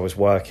guys I was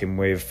working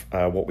with,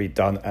 what we'd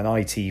done. And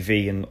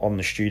ITV, and on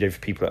the studio, for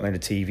people that know the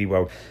TV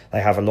world,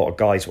 they have a lot of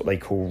guys, what they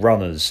call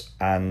runners.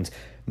 And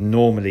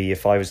normally,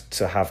 if I was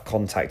to have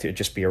contact, it would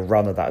just be a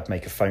runner that would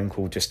make a phone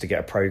call just to get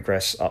a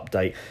progress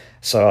update.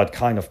 So I'd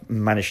kind of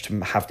managed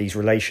to have these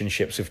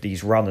relationships with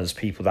these runners,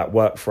 people that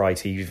work for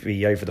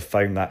ITV over the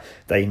phone, that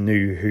they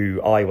knew who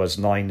I was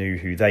and I knew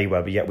who they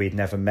were, but yet we'd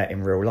never met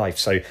in real life.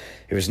 So it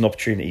was an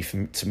opportunity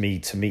for me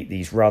to meet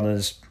these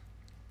runners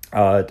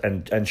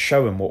and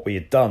show them what we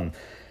had done.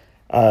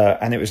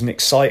 And it was an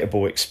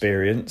excitable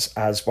experience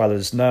as well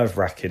as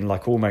nerve-wracking.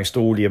 Like, almost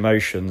all the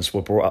emotions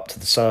were brought up to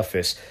the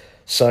surface.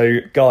 So,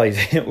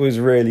 guys, it was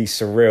really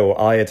surreal.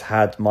 I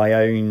had my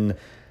own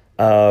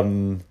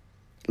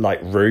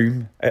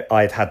room.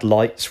 I had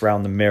lights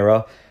around the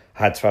mirror.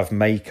 I had to have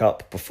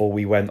makeup before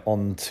we went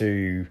on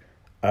to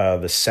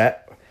the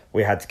set.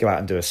 We had to go out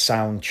and do a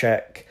sound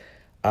check.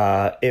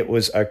 It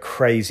was a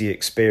crazy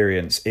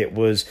experience. It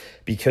was,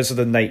 because of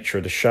the nature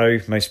of the show,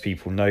 most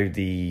people know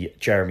the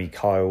Jeremy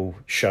Kyle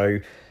show.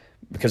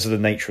 Because of the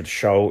nature of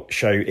the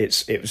show,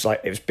 it was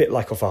a bit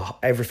like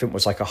everything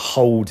was like a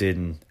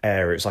holding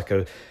area. It was like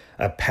a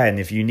pen.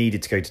 If you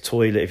needed to go to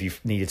toilet, if you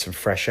needed some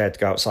fresh air to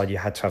go outside, you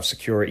had to have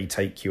security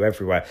take you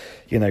everywhere.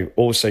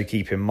 Also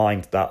keep in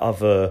mind that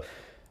other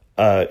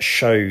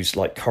shows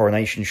like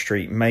Coronation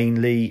Street,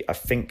 mainly, I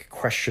think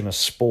Question of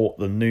Sport,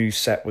 the new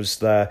set was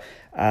there,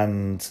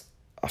 and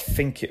I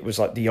think it was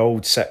like the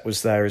old set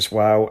was there as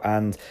well,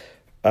 and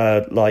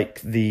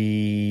like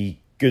the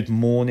Good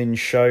Morning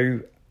show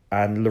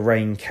and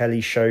Lorraine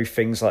Kelly show,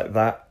 things like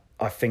that.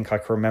 I think I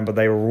can remember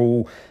they were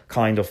all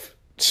kind of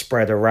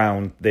spread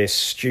around this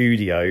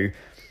studio,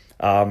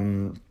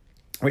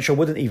 which I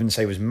wouldn't even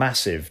say was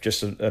massive,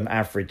 just an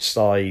average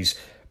size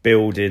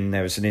building.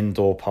 There was an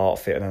indoor part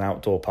of it and an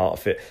outdoor part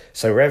of it.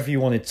 So wherever you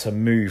wanted to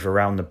move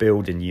around the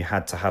building, you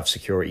had to have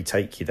security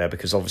take you there,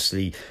 because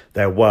obviously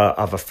there were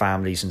other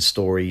families and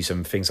stories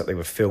and things that they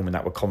were filming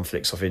that were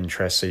conflicts of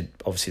interest. So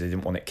obviously they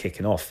didn't want it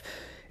kicking off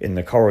in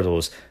the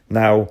corridors.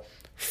 Now,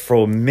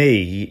 for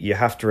me, you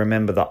have to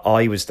remember that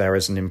I was there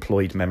as an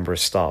employed member of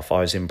staff.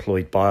 I was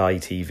employed by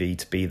ITV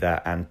to be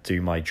there and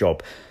do my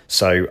job.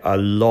 So a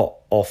lot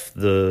of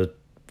the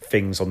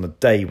things on the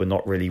day were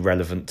not really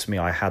relevant to me.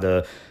 I had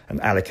an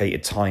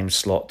allocated time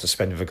slot to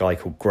spend with a guy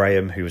called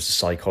Graham, who was a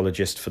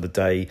psychologist for the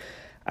day.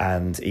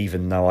 And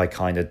even though I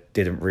kind of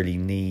didn't really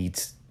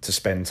need to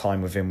spend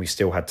time with him, we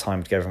still had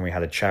time together and we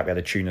had a chat. We had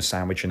a tuna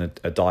sandwich and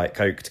a Diet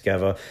Coke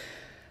together.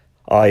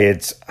 I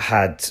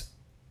had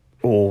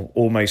or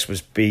almost was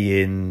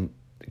being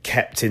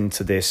kept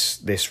into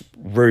this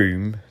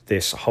room,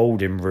 this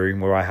holding room,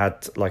 where I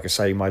had, like I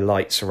say, my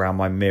lights around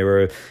my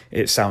mirror.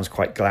 It sounds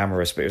quite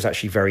glamorous, but it was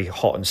actually very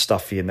hot and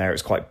stuffy in there. It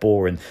was quite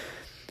boring.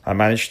 I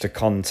managed to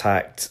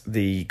contact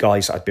the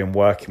guys that I'd been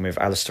working with,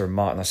 Alistair and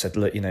Martin. I said,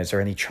 look, is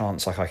there any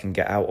chance I can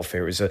get out of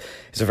here? It's a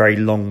very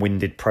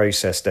long-winded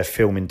process. They're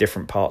filming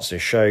different parts of the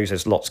shows.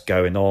 There's lots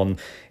going on.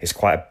 It's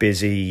quite a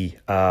busy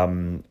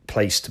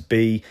place to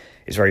be.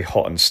 It's very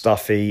hot and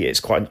stuffy.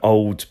 It's quite an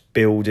old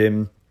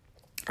building,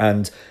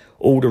 and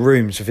all the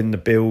rooms within the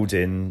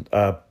building,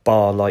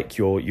 bar like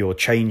your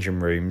changing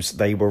rooms,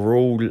 they were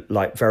all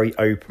like very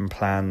open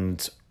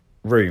planned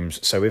rooms.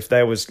 So if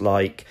there was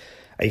like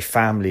a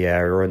family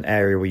area or an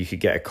area where you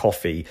could get a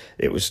coffee,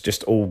 it was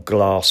just all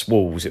glass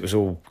walls. It was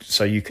all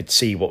so you could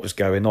see what was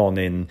going on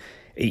in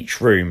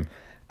each room.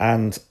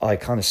 And I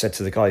kind of said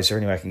to the guys, is there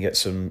any way I can get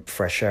some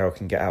fresh air or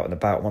can get out and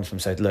about? One of them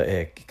said, look,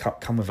 here,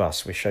 come with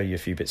us. We'll show you a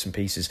few bits and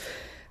pieces.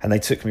 And they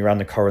took me around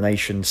the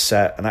Coronation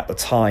set. And at the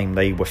time,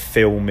 they were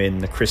filming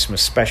the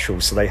Christmas special.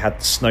 So they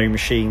had snow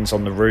machines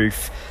on the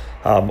roof.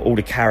 All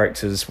the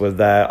characters were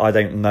there. I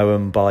don't know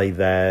them by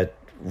their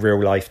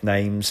real life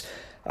names.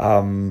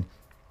 And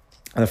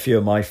a few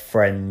of my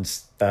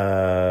friends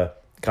kind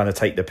of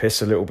take the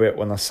piss a little bit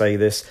when I say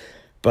this.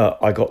 But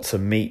I got to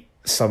meet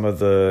some of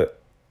the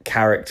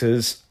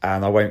characters,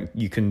 and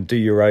you can do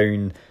your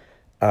own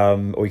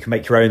or you can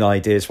make your own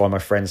ideas why my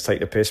friends take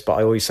the piss, but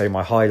I always say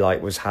my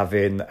highlight was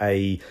having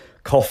a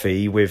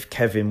coffee with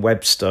Kevin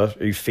Webster,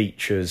 who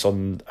features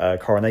on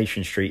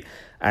Coronation Street,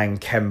 and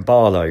Ken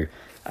Barlow,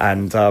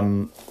 and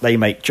they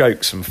make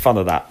jokes and fun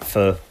of that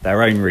for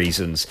their own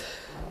reasons.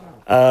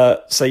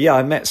 So yeah,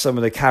 I met some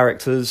of the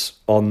characters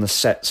on the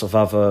sets of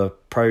other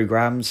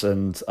programs,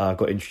 and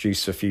got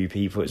introduced to a few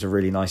people. It was a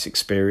really nice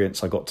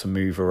experience. I got to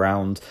move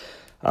around.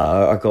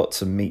 I got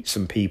to meet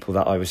some people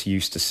that I was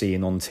used to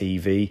seeing on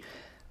TV.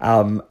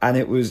 And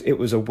it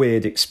was a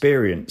weird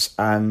experience.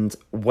 And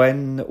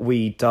when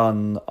we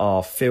done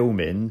our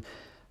filming,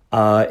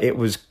 It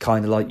was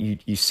kind of like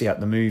you see at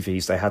the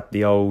movies. They had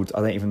the old,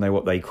 I don't even know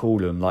what they call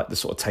them, like the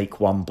sort of take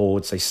one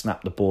boards. They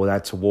snapped the board,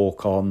 had to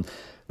walk on.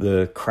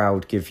 The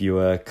crowd give you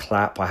a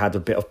clap. I had a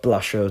bit of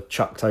blusher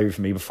chucked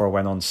over me before I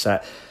went on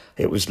set.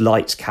 It was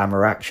lights,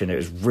 camera, action. It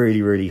was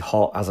really, really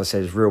hot. As I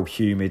said, it was real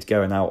humid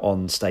going out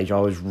on stage. I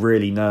was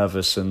really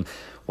nervous. And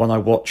when I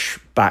watch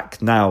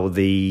back now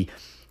the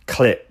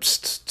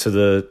clips to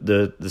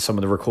the some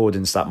of the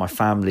recordings that my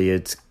family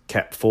had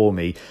kept for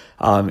me,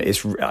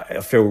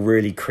 I feel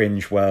really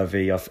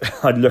cringe-worthy.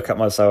 I'd look at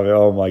myself and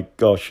go, oh my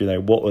gosh,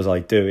 what was I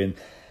doing?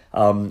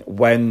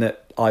 When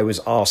I was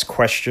asked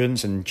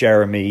questions and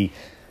Jeremy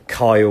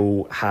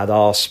Kyle had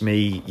asked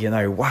me,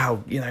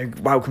 wow,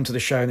 welcome to the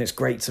show and it's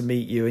great to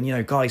meet you.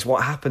 And, guys,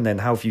 what happened then?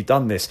 How have you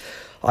done this?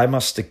 I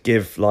must have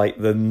give I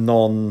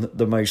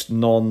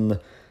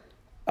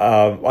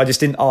just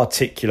didn't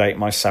articulate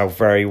myself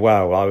very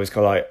well. I was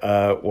kind of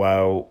like,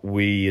 well,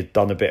 we had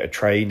done a bit of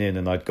training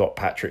and I'd got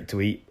Patrick to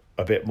eat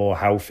a bit more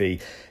healthy.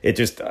 It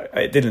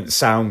didn't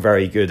sound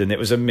very good. And it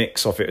was a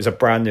mix of, it was a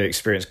brand new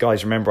experience.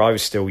 Guys, remember, I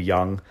was still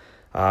young.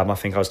 I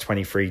think I was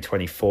 23,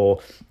 24.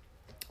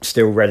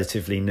 Still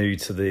relatively new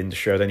to the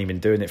industry. I'd only been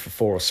doing it for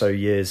 4 or so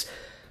years.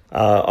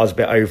 I was a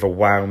bit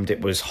overwhelmed. It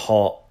was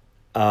hot.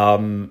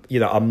 I'm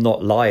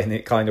not lying.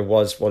 It kind of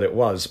was what it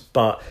was.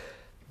 But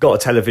got a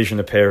television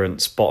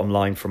appearance, bottom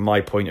line, from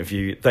my point of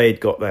view. They'd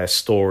got their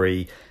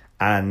story.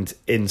 And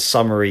in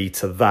summary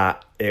to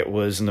that, it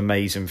was an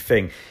amazing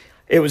thing.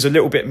 It was a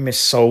little bit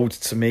missold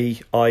to me.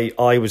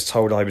 I was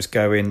told I was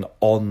going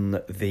on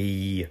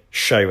the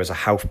show as a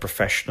health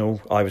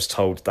professional. I was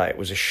told that it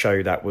was a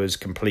show that was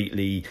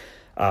completely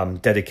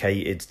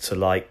dedicated to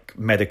like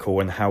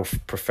medical and health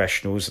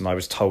professionals, and I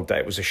was told that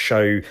it was a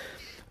show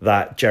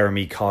that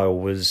Jeremy Kyle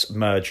was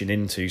merging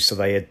into. So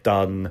they had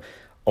done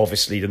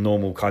obviously the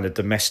normal kind of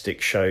domestic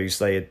shows,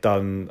 they had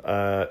done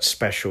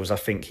specials. I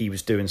think he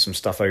was doing some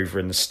stuff over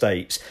in the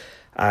States,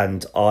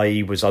 and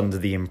I was under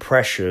the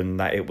impression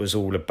that it was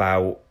all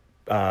about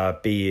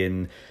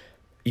being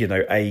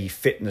a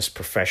fitness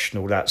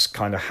professional that's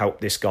kind of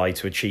helped this guy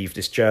to achieve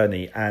this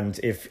journey. And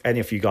if any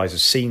of you guys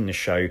have seen the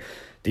show,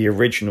 the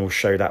original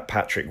show that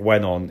Patrick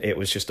went on, it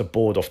was just a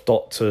board of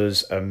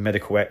doctors and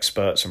medical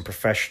experts and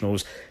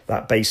professionals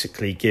that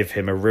basically give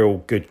him a real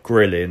good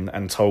grilling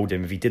and told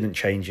him if he didn't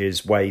change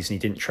his ways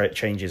and he didn't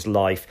change his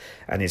life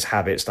and his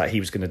habits, that he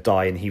was going to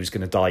die, and he was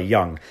going to die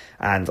young.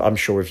 And I'm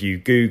sure if you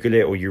Google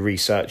it or you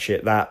research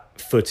it, that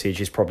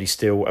footage is probably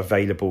still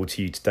available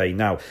to you today.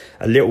 Now,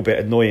 a little bit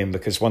annoying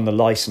because when the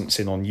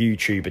licensing on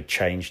YouTube had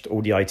changed,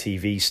 all the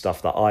ITV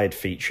stuff that I had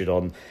featured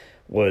on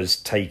was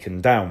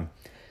taken down.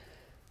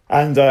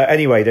 And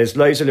anyway, there's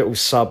loads of little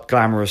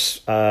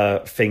sub-glamorous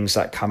things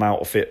that come out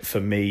of it for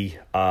me.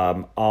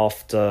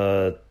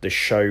 After the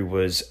show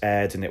was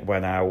aired and it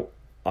went out,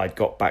 I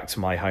got back to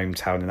my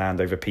hometown in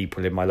Andover.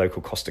 People in my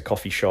local Costa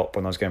coffee shop,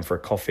 when I was going for a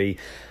coffee,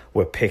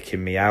 were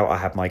picking me out. I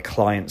had my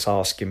clients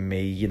asking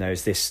me,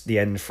 is this the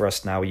end for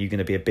us now? Are you going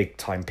to be a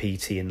big-time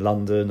PT in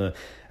London?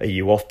 Are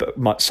you off? But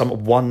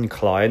one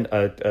client,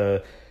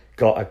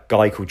 got a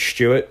guy called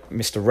Stuart,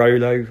 Mr.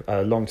 Rolo,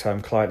 a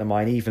long-term client of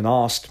mine, even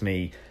asked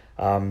me,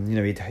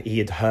 he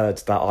had heard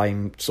that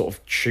I'm sort of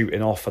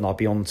shooting off and I'll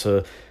be on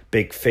to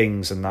big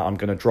things and that I'm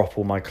going to drop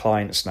all my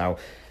clients now.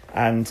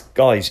 And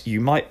guys, you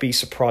might be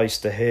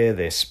surprised to hear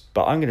this,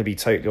 but I'm going to be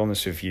totally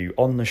honest with you.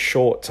 On the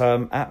short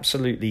term,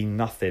 absolutely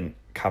nothing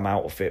come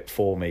out of it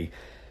for me.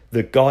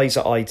 The guys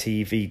at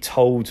ITV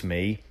told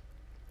me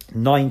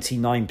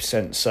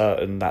 99%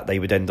 certain that they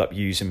would end up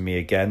using me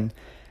again.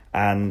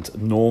 And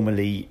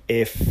normally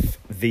if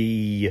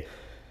the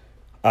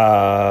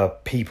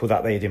people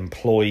that they had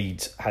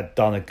employed had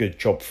done a good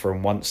job for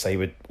them once, they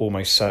would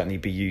almost certainly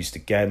be used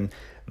again.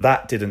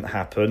 That didn't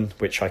happen,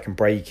 which I can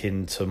break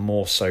into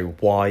more so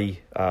why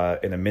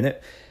in a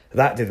minute.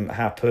 That didn't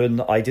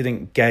happen. I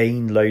didn't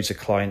gain loads of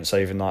clients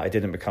overnight. I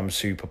didn't become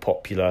super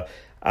popular.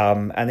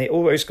 And it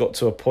always got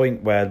to a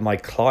point where my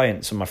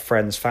clients and my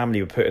friends,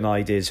 family were putting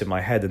ideas in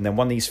my head. And then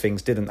when these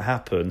things didn't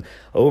happen,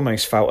 I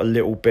almost felt a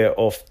little bit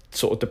of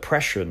sort of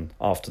depression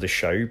after the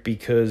show,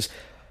 because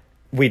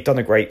we'd done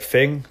a great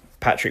thing.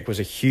 Patrick was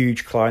a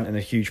huge client and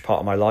a huge part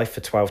of my life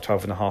for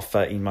 12 and a half,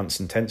 13 months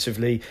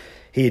intensively.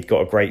 He had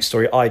got a great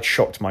story. I'd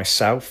shocked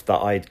myself that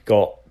I'd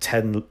got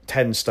 10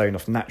 stone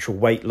of natural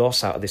weight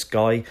loss out of this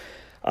guy.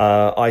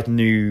 I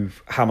knew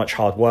how much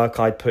hard work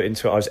I'd put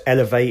into it. I was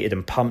elevated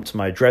and pumped.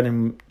 My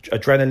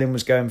adrenaline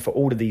was going for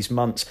all of these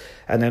months.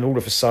 And then all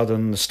of a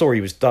sudden, the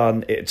story was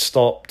done. It had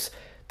stopped.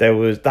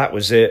 That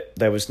was it.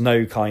 There was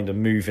no kind of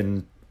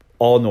moving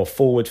on or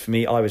forward for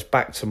me. I was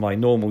back to my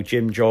normal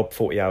gym job,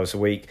 40 hours a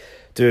week,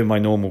 doing my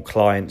normal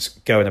clients,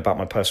 going about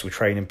my personal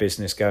training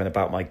business, going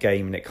about my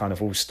game, and it kind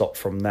of all stopped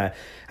from there.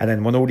 And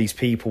then when all these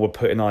people were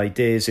putting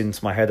ideas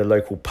into my head, a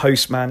local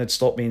postman had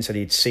stopped me and said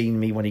he'd seen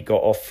me when he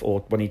got off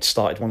or when he'd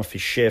started one of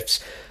his shifts.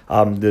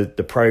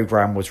 The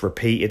program was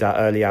repeated at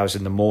early hours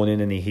in the morning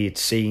and he had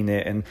seen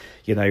it. And,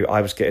 I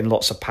was getting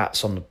lots of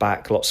pats on the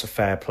back, lots of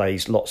fair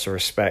plays, lots of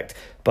respect,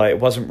 but it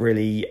wasn't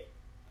really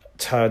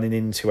turning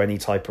into any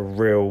type of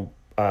real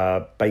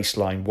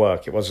baseline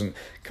work. It wasn't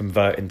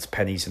converting to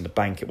pennies in the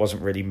bank. It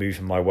wasn't really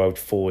moving my world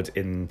forward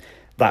in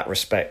that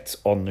respect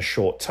on the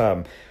short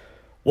term.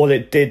 What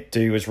it did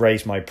do was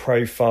raise my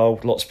profile.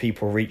 Lots of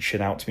people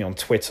reaching out to me on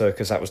Twitter,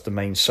 because that was the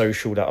main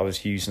social that I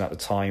was using at the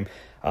time.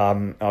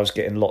 I was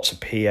getting lots of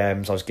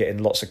PMs. I was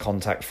getting lots of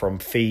contact from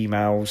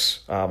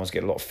females. I was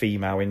getting a lot of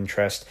female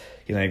interest.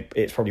 You know,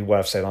 it's probably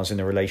worth saying I was in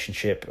a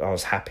relationship. I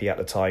was happy at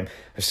the time.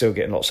 I was still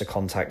getting lots of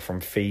contact from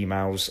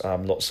females.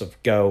 Lots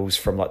of girls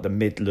from like the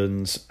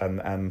Midlands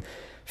and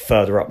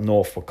further up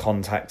north were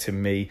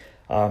contacting me.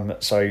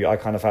 So I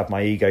kind of had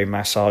my ego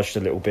massaged a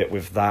little bit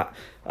with that,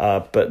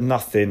 but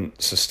nothing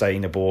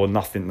sustainable or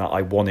nothing that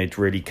I wanted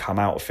really come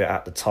out of it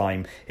at the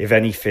time. If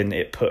anything,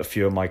 it put a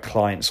few of my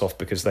clients off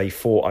because they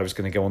thought I was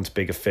going to go on to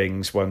bigger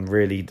things, when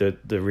really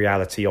the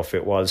reality of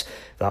it was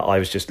that I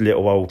was just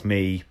little old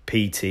me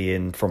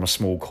PTing from a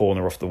small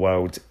corner of the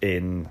world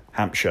in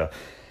Hampshire.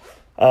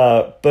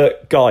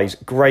 But guys,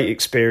 great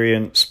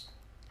experience,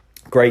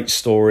 great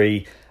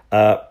story.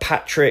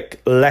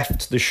 Patrick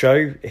left the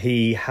show.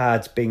 He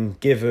had been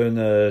given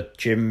a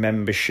gym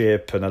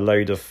membership and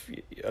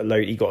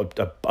he got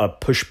a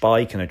push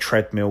bike and a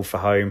treadmill for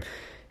home.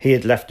 He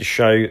had left the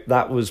show.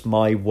 That was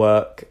my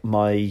work,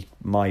 my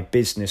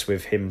business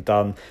with him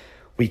done.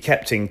 We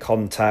kept in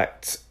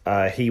contact.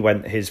 He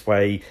went his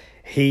way.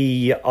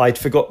 I'd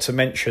forgot to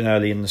mention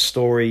early in the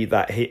story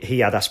that he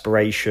had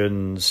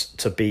aspirations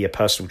to be a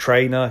personal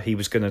trainer. He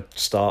was going to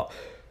start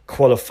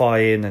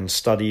qualifying and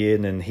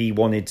studying, and he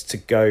wanted to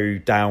go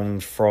down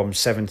from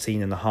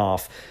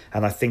 17.5,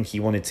 and I think he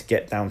wanted to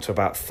get down to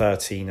about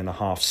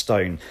 13.5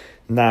 stone.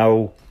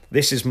 Now,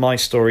 this is my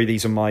story.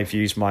 These are my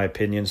views, my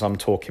opinions. I'm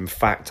talking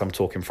fact. I'm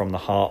talking from the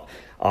heart.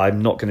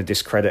 I'm not going to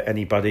discredit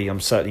anybody.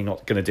 I'm certainly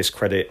not going to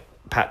discredit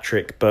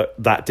Patrick, but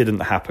that didn't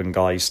happen,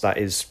 guys. That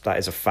is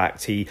a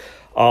fact.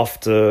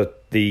 After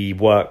the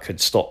work had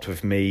stopped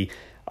with me,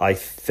 I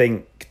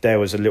think there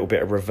was a little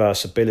bit of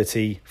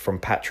reversibility from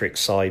Patrick's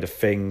side of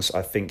things.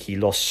 I think he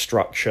lost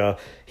structure.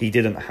 He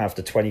didn't have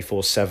the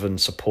 24/7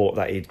 support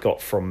that he'd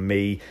got from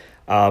me.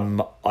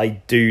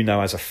 I do know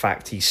as a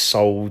fact he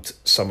sold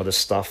some of the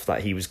stuff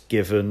that he was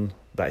given,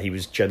 that he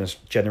was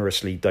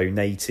generously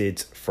donated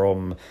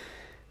from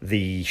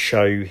the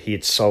show. He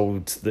had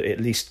sold, at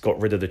least got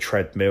rid of the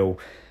treadmill.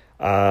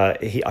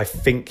 I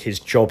think his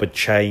job had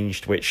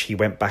changed, which he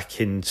went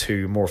back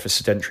into more of a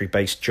sedentary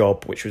based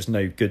job, which was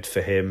no good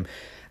for him.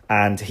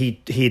 And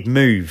he had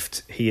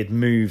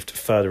moved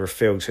further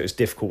afield, so it was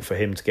difficult for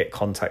him to get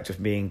contact with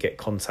me and get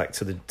contact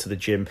to the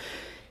gym.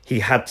 He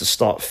had to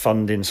start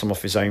funding some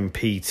of his own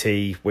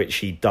PT, which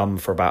he'd done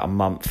for about a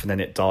month, and then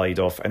it died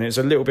off. And it was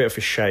a little bit of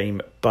a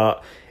shame,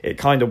 but it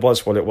kind of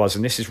was what it was.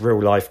 And this is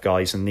real life,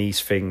 guys, and these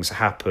things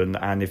happen.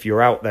 And if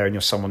you're out there and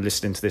you're someone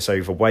listening to this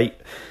overweight,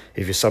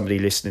 if you're somebody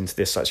listening to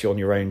this that's on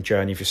your own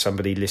journey, if you're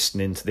somebody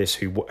listening to this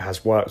who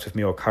has worked with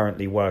me or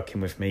currently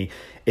working with me,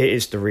 it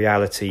is the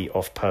reality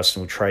of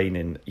personal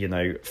training. You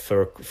know,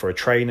 for a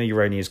trainer,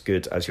 you're only as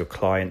good as your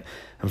client.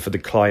 And for the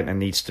client, there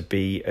needs to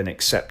be an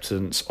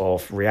acceptance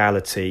of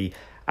reality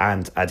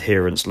and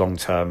adherence long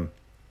term.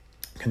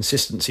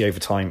 Consistency over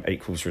time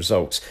equals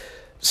results.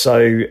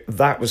 So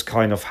that was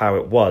kind of how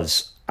it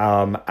was.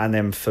 And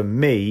then for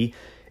me,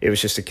 it was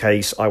just a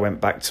case, I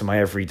went back to my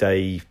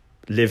everyday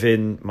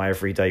living, my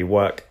everyday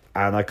work,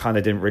 and I kind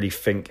of didn't really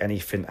think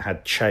anything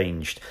had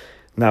changed.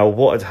 Now,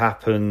 what had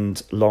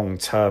happened long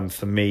term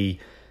for me,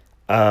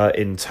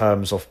 in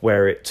terms of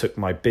where it took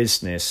my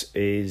business,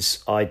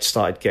 is I'd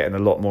started getting a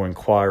lot more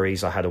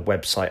inquiries. I had a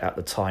website at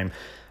the time.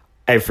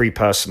 Every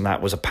person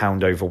that was a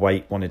pound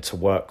overweight wanted to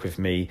work with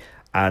me,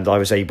 and I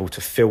was able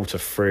to filter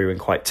through and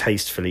quite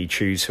tastefully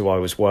choose who I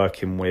was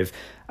working with.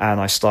 And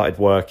I started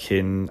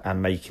working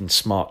and making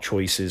smart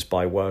choices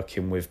by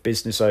working with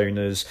business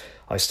owners.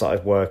 I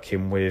started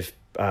working with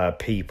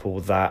people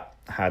that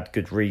had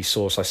good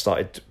resource. I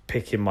started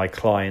picking my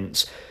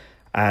clients,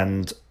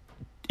 and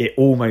it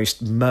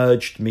almost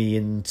merged me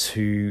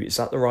into, is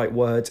that the right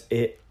word?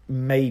 It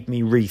made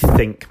me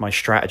rethink my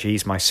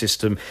strategies, my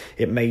system.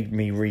 It made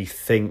me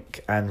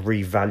rethink and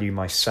revalue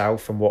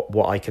myself and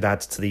what I could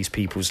add to these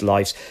people's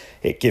lives.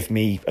 It gave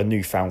me a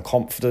newfound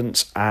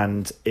confidence,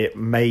 and it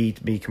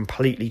made me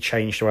completely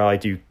change the way I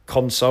do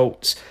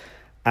consults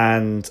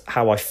and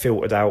how I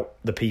filtered out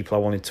the people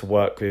I wanted to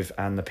work with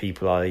and the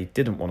people I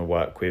didn't want to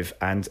work with.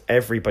 And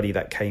everybody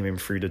that came in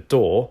through the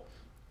door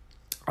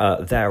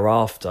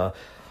thereafter,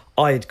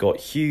 I had got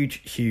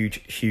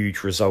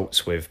huge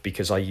results with,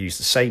 because I used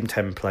the same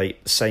template,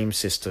 the same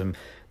system,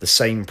 the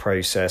same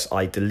process.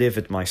 I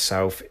delivered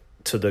myself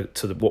to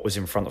the what was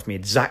in front of me,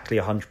 exactly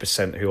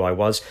 100% who I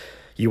was.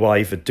 You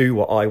either do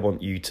what I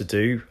want you to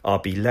do, I'll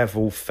be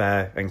level,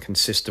 fair and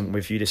consistent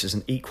with you. This is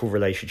an equal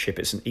relationship,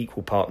 it's an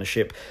equal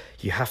partnership.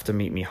 You have to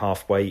meet me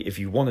halfway. If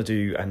you want to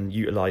do and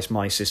utilize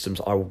my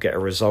systems, I will get a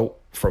result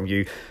from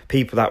you.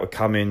 People that would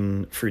come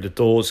in through the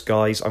doors,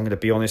 guys, I'm going to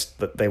be honest,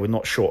 that they were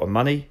not short of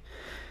money.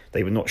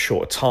 They were not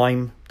short of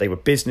time. They were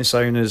business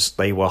owners.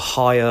 They were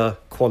higher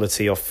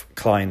quality of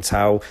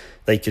clientele.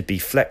 They could be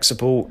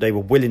flexible. They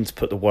were willing to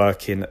put the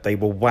work in. They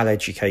were well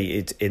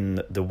educated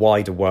in the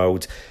wider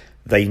world.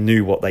 They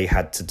knew what they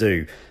had to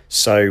do.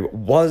 So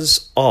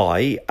was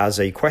I, as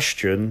a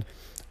question,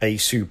 a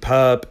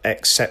superb,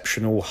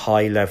 exceptional,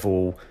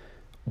 high-level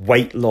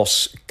weight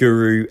loss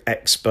guru,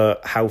 expert,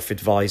 health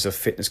advisor,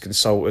 fitness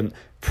consultant?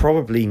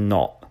 Probably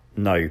not.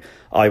 No,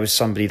 I was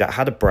somebody that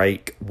had a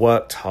break,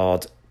 worked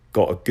hard,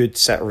 got a good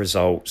set of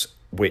results,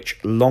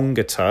 which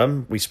longer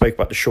term, we spoke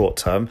about the short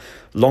term,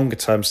 longer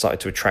term started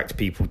to attract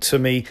people to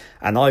me,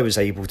 and I was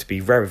able to be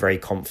very, very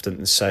confident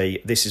and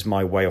say, this is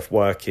my way of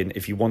working.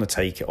 If you want to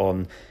take it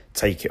on,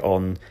 take it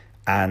on.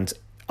 And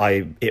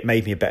it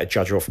made me a better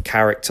judge of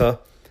character.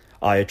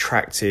 I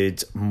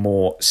attracted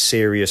more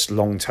serious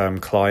long-term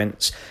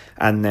clients.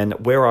 And then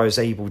where I was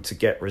able to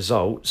get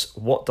results,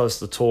 what does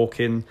the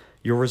talking?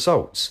 Your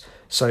results.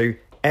 So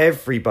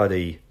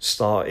everybody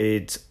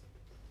started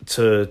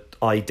to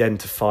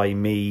identify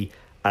me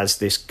as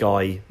this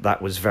guy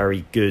that was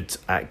very good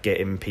at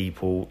getting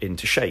people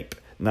into shape.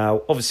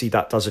 Now, obviously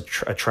that does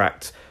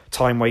attract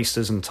time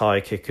wasters and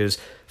tire kickers,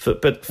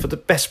 but for the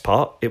best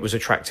part, it was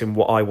attracting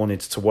what I wanted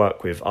to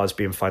work with. I was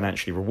being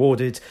financially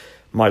rewarded.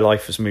 My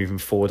life was moving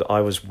forward.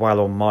 I was well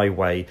on my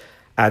way.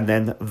 And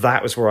then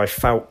that was where I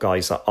felt,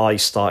 guys, that I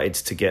started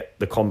to get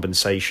the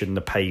compensation,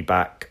 the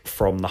payback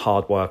from the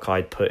hard work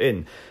I'd put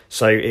in.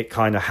 So it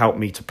kind of helped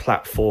me to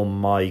platform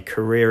my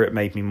career. It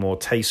made me more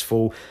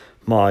tasteful.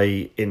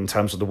 In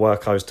terms of the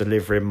work I was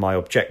delivering, my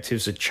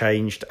objectives had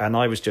changed, and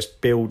I was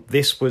just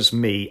this was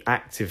me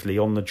actively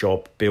on the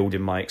job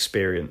building my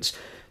experience.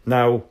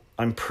 Now,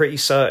 I'm pretty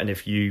certain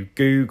if you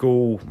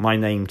Google my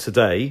name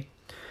today,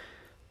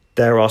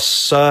 there are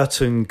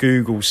certain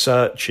Google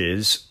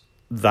searches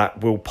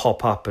that will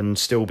pop up and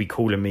still be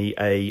calling me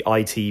a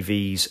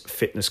ITV's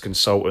fitness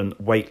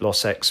consultant, weight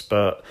loss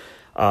expert.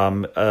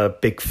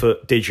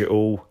 Bigfoot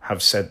Digital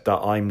have said that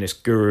I'm this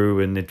guru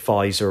and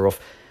advisor of,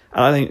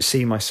 and I don't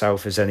see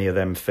myself as any of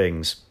them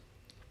things.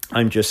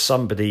 I'm just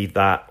somebody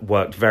that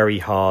worked very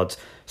hard,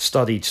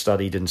 studied,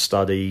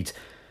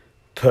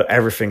 put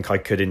everything I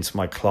could into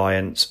my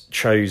clients,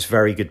 chose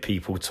very good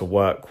people to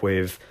work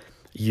with,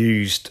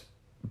 used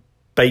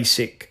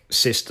basic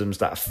systems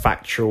that are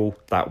factual,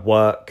 that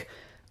work,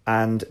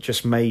 and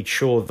just made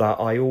sure that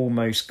I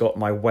almost got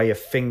my way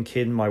of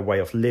thinking, my way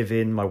of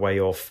living, my way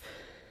of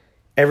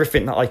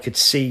everything that I could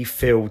see,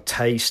 feel,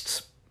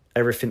 taste,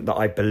 everything that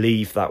I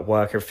believe that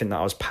work, everything that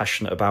I was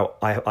passionate about.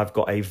 I've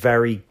got a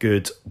very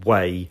good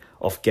way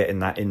of getting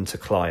that into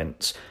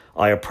clients.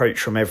 I approach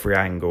from every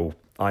angle.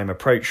 I'm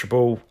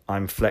approachable,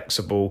 I'm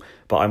flexible,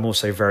 but I'm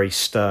also very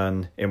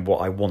stern in what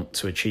I want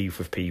to achieve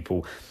with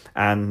people.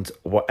 And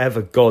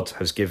whatever God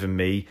has given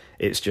me,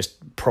 it's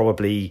just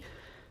probably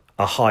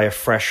a higher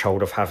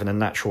threshold of having a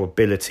natural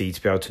ability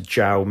to be able to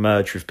gel,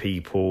 merge with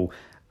people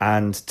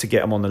and to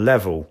get them on the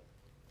level.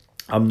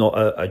 I'm not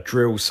a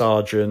drill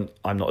sergeant.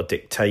 I'm not a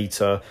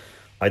dictator.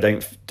 I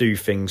don't do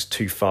things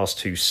too fast,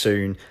 too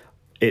soon.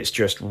 It's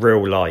just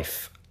real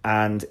life.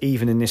 And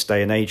even in this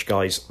day and age,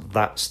 guys,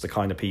 that's the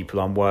kind of people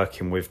I'm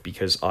working with,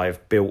 because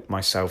I've built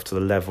myself to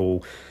the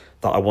level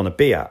that I want to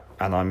be at.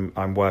 And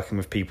I'm working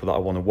with people that I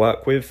want to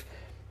work with.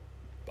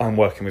 I'm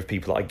working with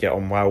people that I get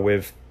on well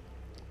with.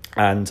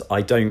 And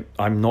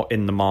I'm not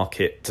in the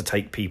market to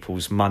take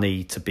people's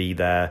money, to be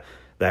their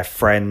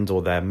friend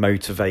or their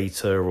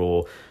motivator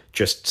or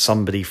just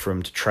somebody for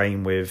them to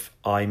train with.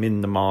 I'm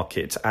in the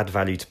market to add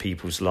value to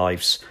people's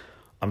lives.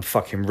 I'm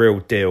fucking real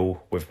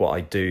deal with what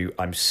I do.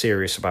 I'm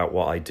serious about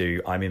what I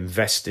do. I'm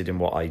invested in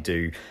what I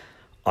do.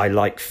 I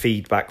like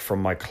feedback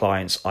from my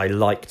clients. I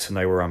like to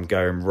know where I'm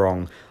going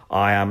wrong.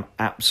 I am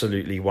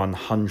absolutely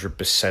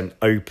 100%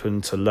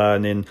 open to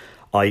learning.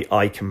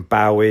 I can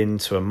bow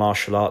into a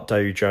martial art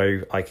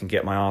dojo. I can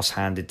get my ass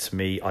handed to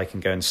me. I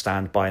can go and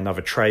stand by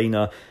another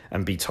trainer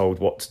and be told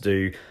what to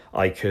do.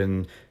 I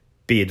can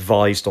be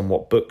advised on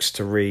what books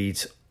to read.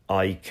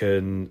 I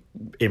can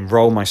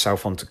enroll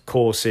myself onto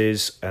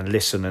courses and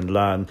listen and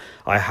learn.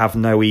 I have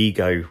no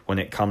ego when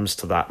it comes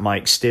to that. My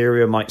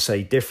exterior might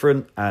say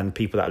different, and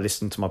people that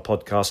listen to my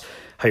podcast,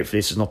 hopefully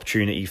this is an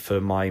opportunity for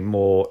my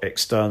more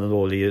external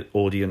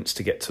audience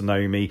to get to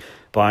know me.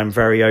 But I'm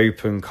very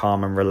open,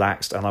 calm and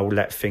relaxed, and I will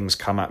let things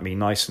come at me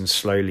nice and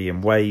slowly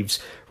in waves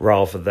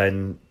rather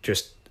than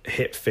just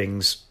hit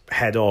things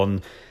head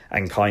on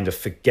and kind of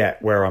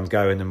forget where I'm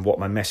going and what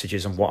my message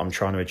is and what I'm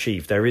trying to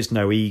achieve. There is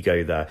no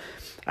ego there.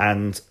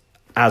 And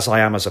as I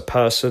am as a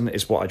person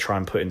is what I try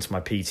and put into my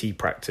PT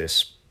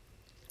practice.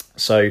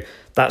 So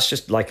that's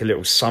just like a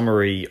little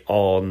summary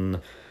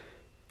on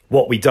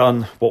what we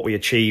done, what we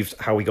achieved,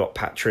 how we got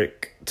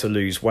Patrick to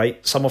lose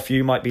weight. Some of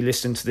you might be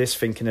listening to this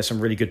thinking there's some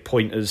really good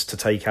pointers to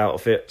take out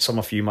of it. Some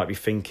of you might be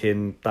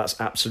thinking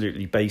that's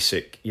absolutely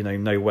basic. You know,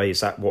 no way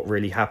is that what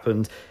really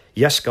happened.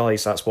 Yes,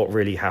 guys, that's what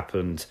really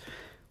happened.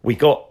 We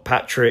got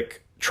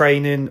Patrick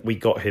training, we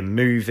got him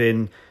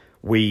moving,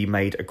 we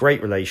made a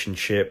great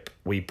relationship,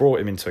 we brought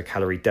him into a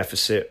calorie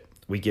deficit,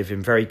 we give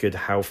him very good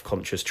health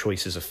conscious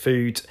choices of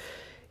food.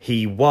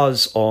 He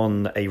was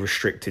on a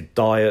restricted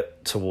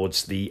diet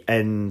towards the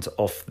end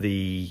of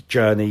the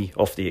journey,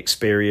 of the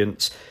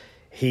experience.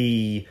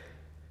 He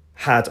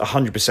had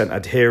 100%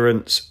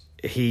 adherence.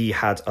 He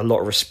had a lot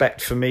of respect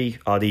for me.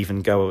 I'd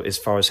even go as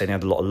far as saying he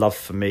had a lot of love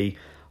for me.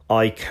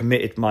 I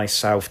committed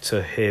myself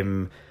to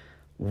him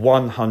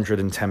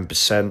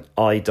 110%.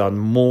 I done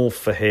more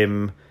for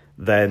him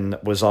than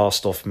was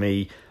asked of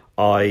me.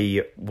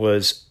 I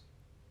was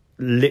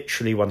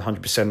literally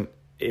 100%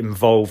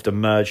 involved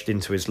and merged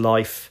into his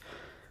life.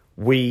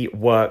 We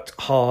worked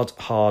hard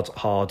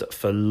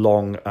for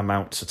long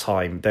amounts of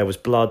time. There was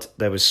blood,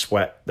 there was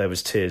sweat, there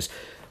was tears.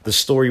 The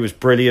story was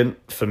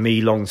brilliant for me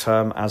long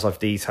term, as I've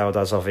detailed,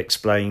 as I've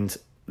explained.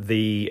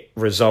 The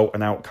result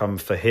and outcome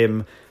for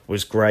him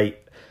was great.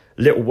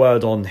 Little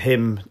word on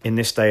him in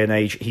this day and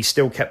age, he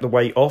still kept the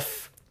weight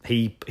off.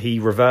 He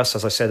reversed,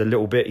 as I said, a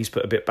little bit. He's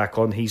put a bit back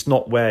on. He's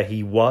not where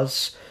he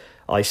was.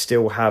 I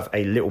still have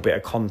a little bit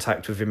of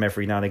contact with him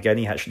every now and again.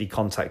 He actually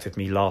contacted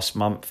me last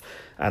month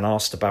and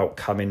asked about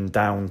coming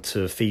down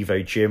to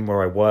Fivo Gym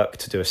where I work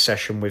to do a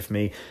session with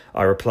me.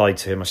 I replied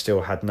to him. I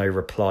still had no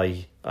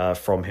reply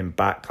from him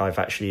back. I've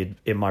actually,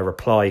 in my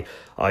reply,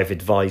 I've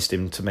advised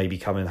him to maybe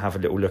come and have a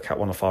little look at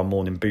one of our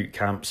morning boot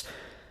camps.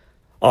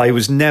 I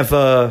was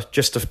never,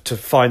 just to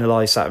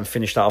finalise that and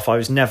finish that off, I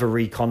was never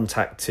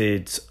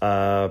recontacted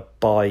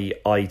by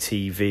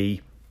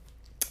ITV.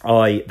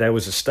 There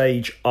was a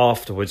stage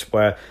afterwards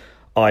where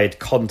I had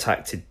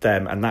contacted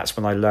them, and that's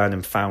when I learned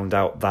and found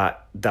out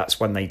that that's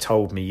when they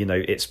told me,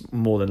 it's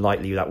more than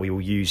likely that we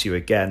will use you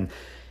again.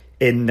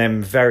 In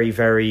them very,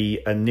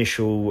 very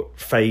initial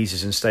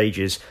phases and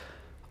stages,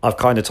 I've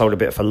kind of told a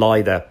bit of a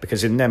lie there,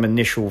 because in them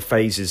initial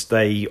phases,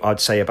 I'd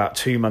say about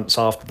 2 months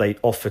after, they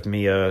offered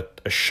me a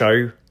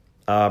show.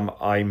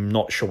 I'm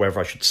not sure whether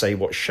I should say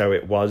what show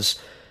it was,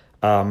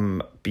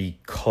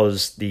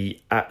 because the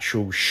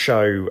actual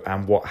show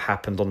and what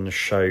happened on the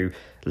show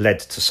led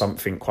to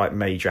something quite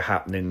major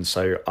happening.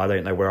 So I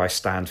don't know where I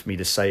stand for me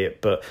to say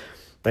it, but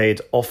they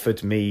had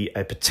offered me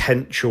a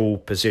potential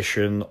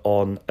position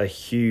on a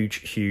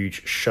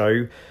huge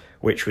show,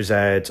 which was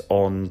aired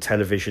on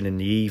television in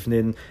the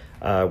evening,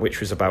 which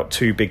was about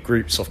two big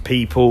groups of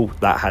people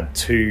that had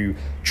two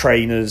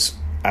trainers,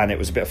 and it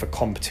was a bit of a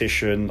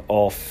competition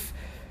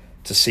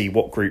to see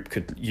what group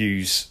could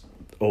lose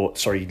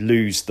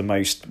the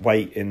most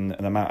weight in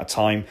an amount of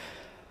time.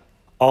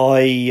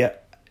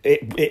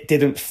 It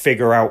didn't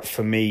figure out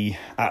for me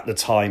at the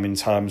time in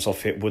terms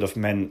of it would have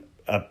meant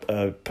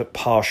a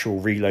partial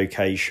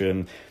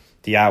relocation.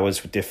 The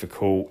hours were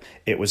difficult.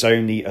 It was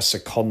only a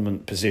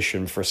secondment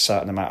position for a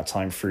certain amount of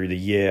time through the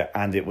year,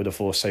 and it would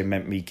have also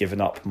meant me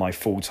giving up my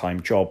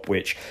full-time job,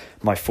 which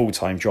my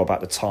full-time job at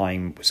the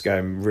time was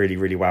going really,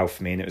 really well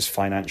for me, and it was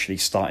financially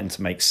starting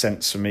to make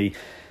sense for me.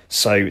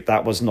 So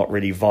that was not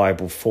really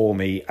viable for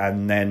me.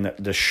 And then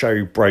the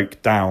show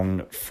broke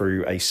down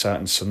through a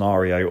certain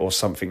scenario or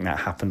something that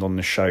happened on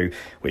the show,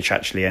 which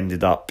actually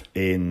ended up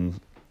in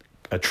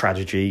a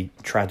tragedy,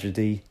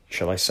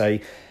 shall I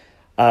say.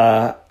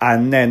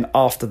 And then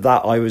after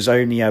that, I was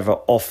only ever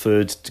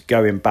offered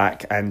going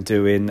back and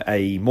doing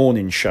a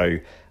morning show.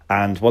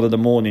 And one of the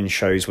morning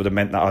shows would have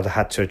meant that I'd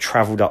had to have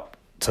travelled up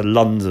to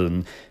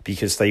London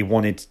because they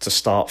wanted to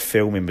start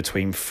filming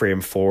between 3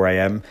 and 4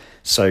 a.m.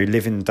 So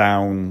living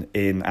down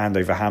in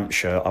Andover,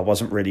 Hampshire, I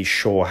wasn't really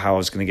sure how I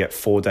was going to get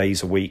 4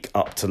 days a week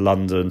up to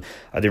London.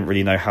 I didn't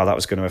really know how that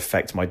was going to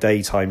affect my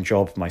daytime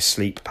job, my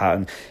sleep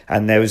pattern,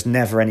 and there was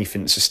never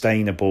anything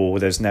sustainable.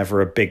 There's never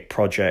a big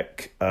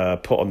project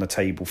put on the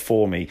table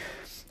for me.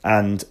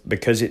 And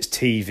because it's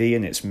TV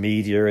and it's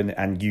media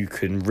and you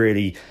can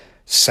really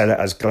sell it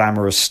as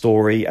glamorous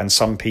story, and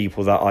some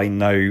people that I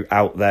know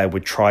out there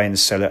would try and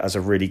sell it as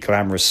a really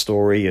glamorous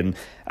story and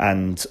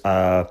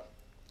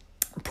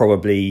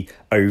probably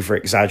over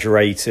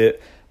exaggerate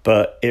it,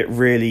 but it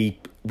really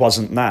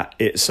wasn't that.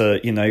 It's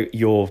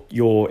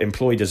you're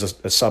employed as a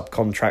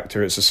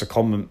subcontractor. It's a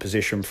secondment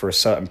position for a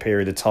certain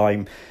period of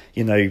time.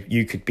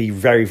 You could be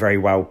very, very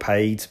well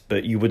paid,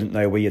 but you wouldn't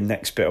know where your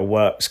next bit of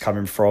work's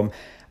coming from.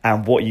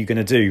 And what are you going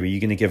to do? Are you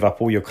going to give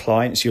up all your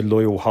clients, your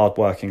loyal,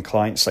 hardworking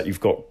clients that you've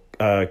got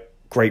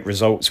great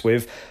results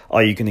with?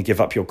 Are you going to give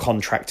up your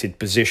contracted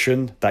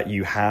position that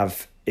you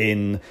have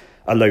in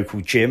a local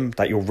gym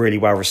that you're really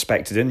well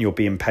respected in, you're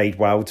being paid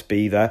well to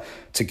be there,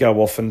 to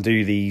go off and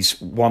do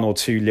these one or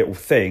two little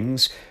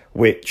things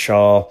which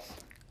are,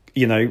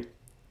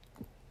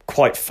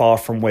 quite far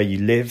from where you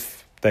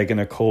live? They're going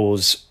to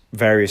cause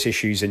various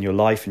issues in your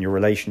life and your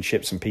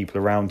relationships and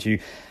people around you.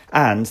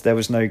 And there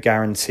was no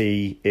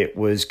guarantee it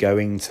was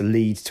going to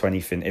lead to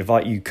anything.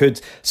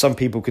 Some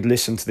people could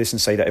listen to this and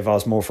say that if I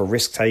was more of a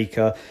risk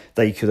taker,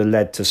 they could have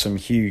led to some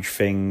huge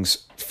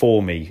things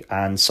for me.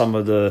 And some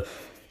of the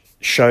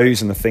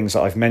shows and the things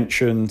that I've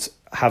mentioned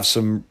have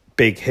some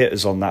big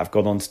hitters on that have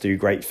gone on to do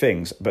great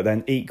things. But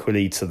then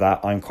equally to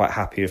that, I'm quite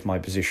happy with my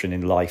position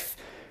in life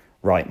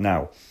right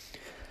now.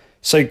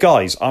 So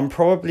guys, I'm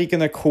probably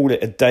going to call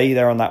it a day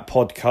there on that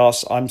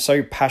podcast. I'm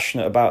so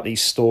passionate about these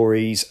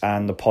stories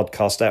and the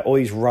podcast. They're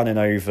always running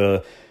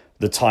over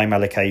the time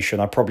allocation.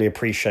 I probably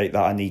appreciate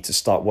that I need to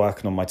start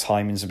working on my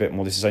timings a bit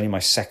more. This is only my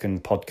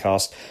second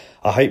podcast.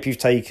 I hope you've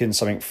taken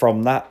something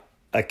from that.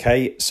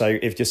 Okay, so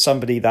if you're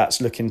somebody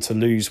that's looking to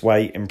lose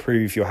weight,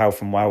 improve your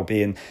health and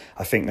well-being,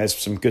 I think there's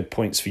some good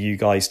points for you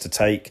guys to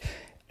take.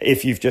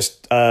 If you've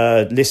just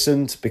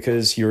listened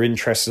because you're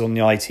interested on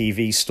the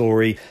ITV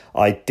story,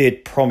 I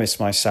did promise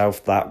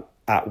myself that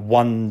at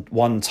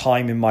one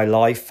time in my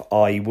life,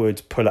 I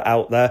would put it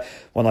out there.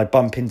 When I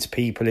bump into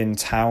people in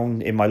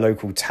town, in my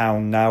local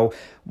town now,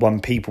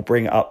 when people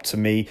bring it up to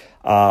me,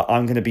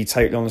 I'm going to be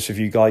totally honest with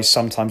you guys.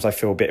 Sometimes I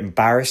feel a bit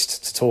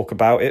embarrassed to talk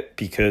about it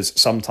because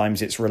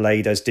sometimes it's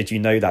relayed as, did you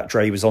know that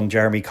Dre was on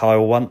Jeremy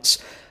Kyle once?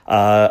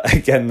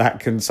 Again, that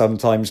can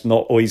sometimes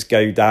not always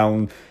go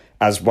down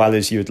as well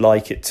as you'd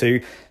like it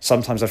to.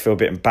 Sometimes I feel a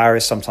bit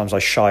embarrassed. Sometimes I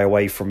shy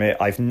away from it.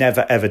 I've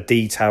never, ever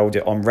detailed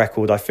it on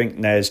record. I think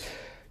there's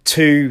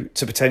 2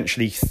 to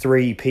potentially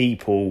 3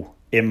 people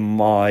in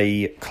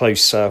my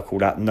close circle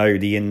that know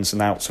the ins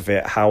and outs of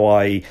it, how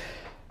I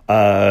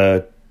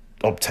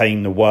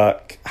obtained the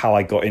work, how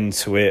I got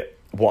into it,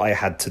 what I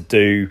had to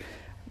do,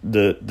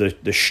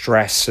 the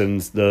stress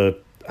and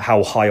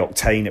how high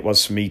octane it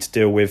was for me to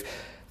deal with.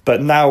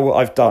 But now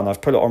I've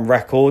put it on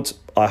record.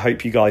 I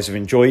hope you guys have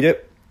enjoyed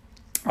it.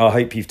 I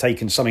hope you've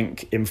taken something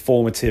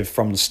informative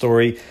from the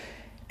story.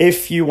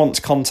 If you want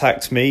to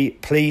contact me,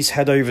 please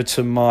head over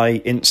to my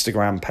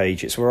Instagram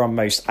page. It's where I'm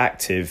most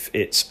active.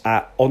 It's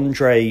at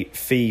Andre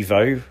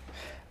Fivo,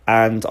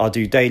 and I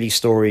do daily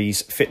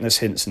stories, fitness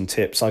hints and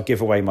tips. I give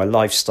away my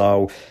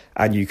lifestyle,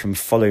 and you can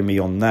follow me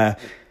on there.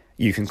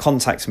 You can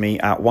contact me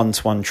at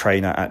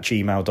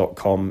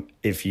one-to-one-trainer@gmail.com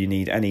if you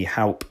need any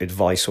help,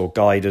 advice or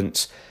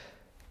guidance.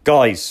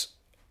 Guys,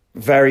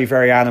 very,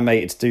 very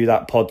animated to do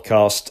that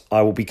podcast.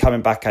 I will be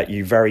coming back at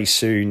you very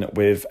soon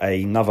with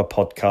another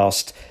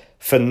podcast.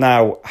 For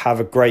now, have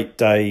a great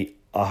day.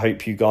 I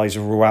hope you guys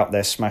are all out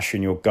there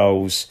smashing your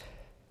goals.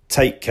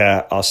 Take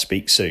care. I'll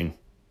speak soon.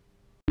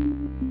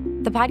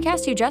 The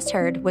podcast you just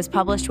heard was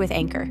published with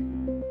Anchor.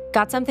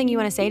 Got something you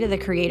want to say to the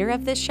creator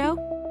of this show?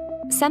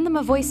 Send them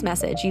a voice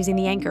message using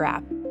the Anchor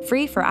app,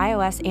 free for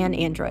iOS and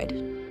Android.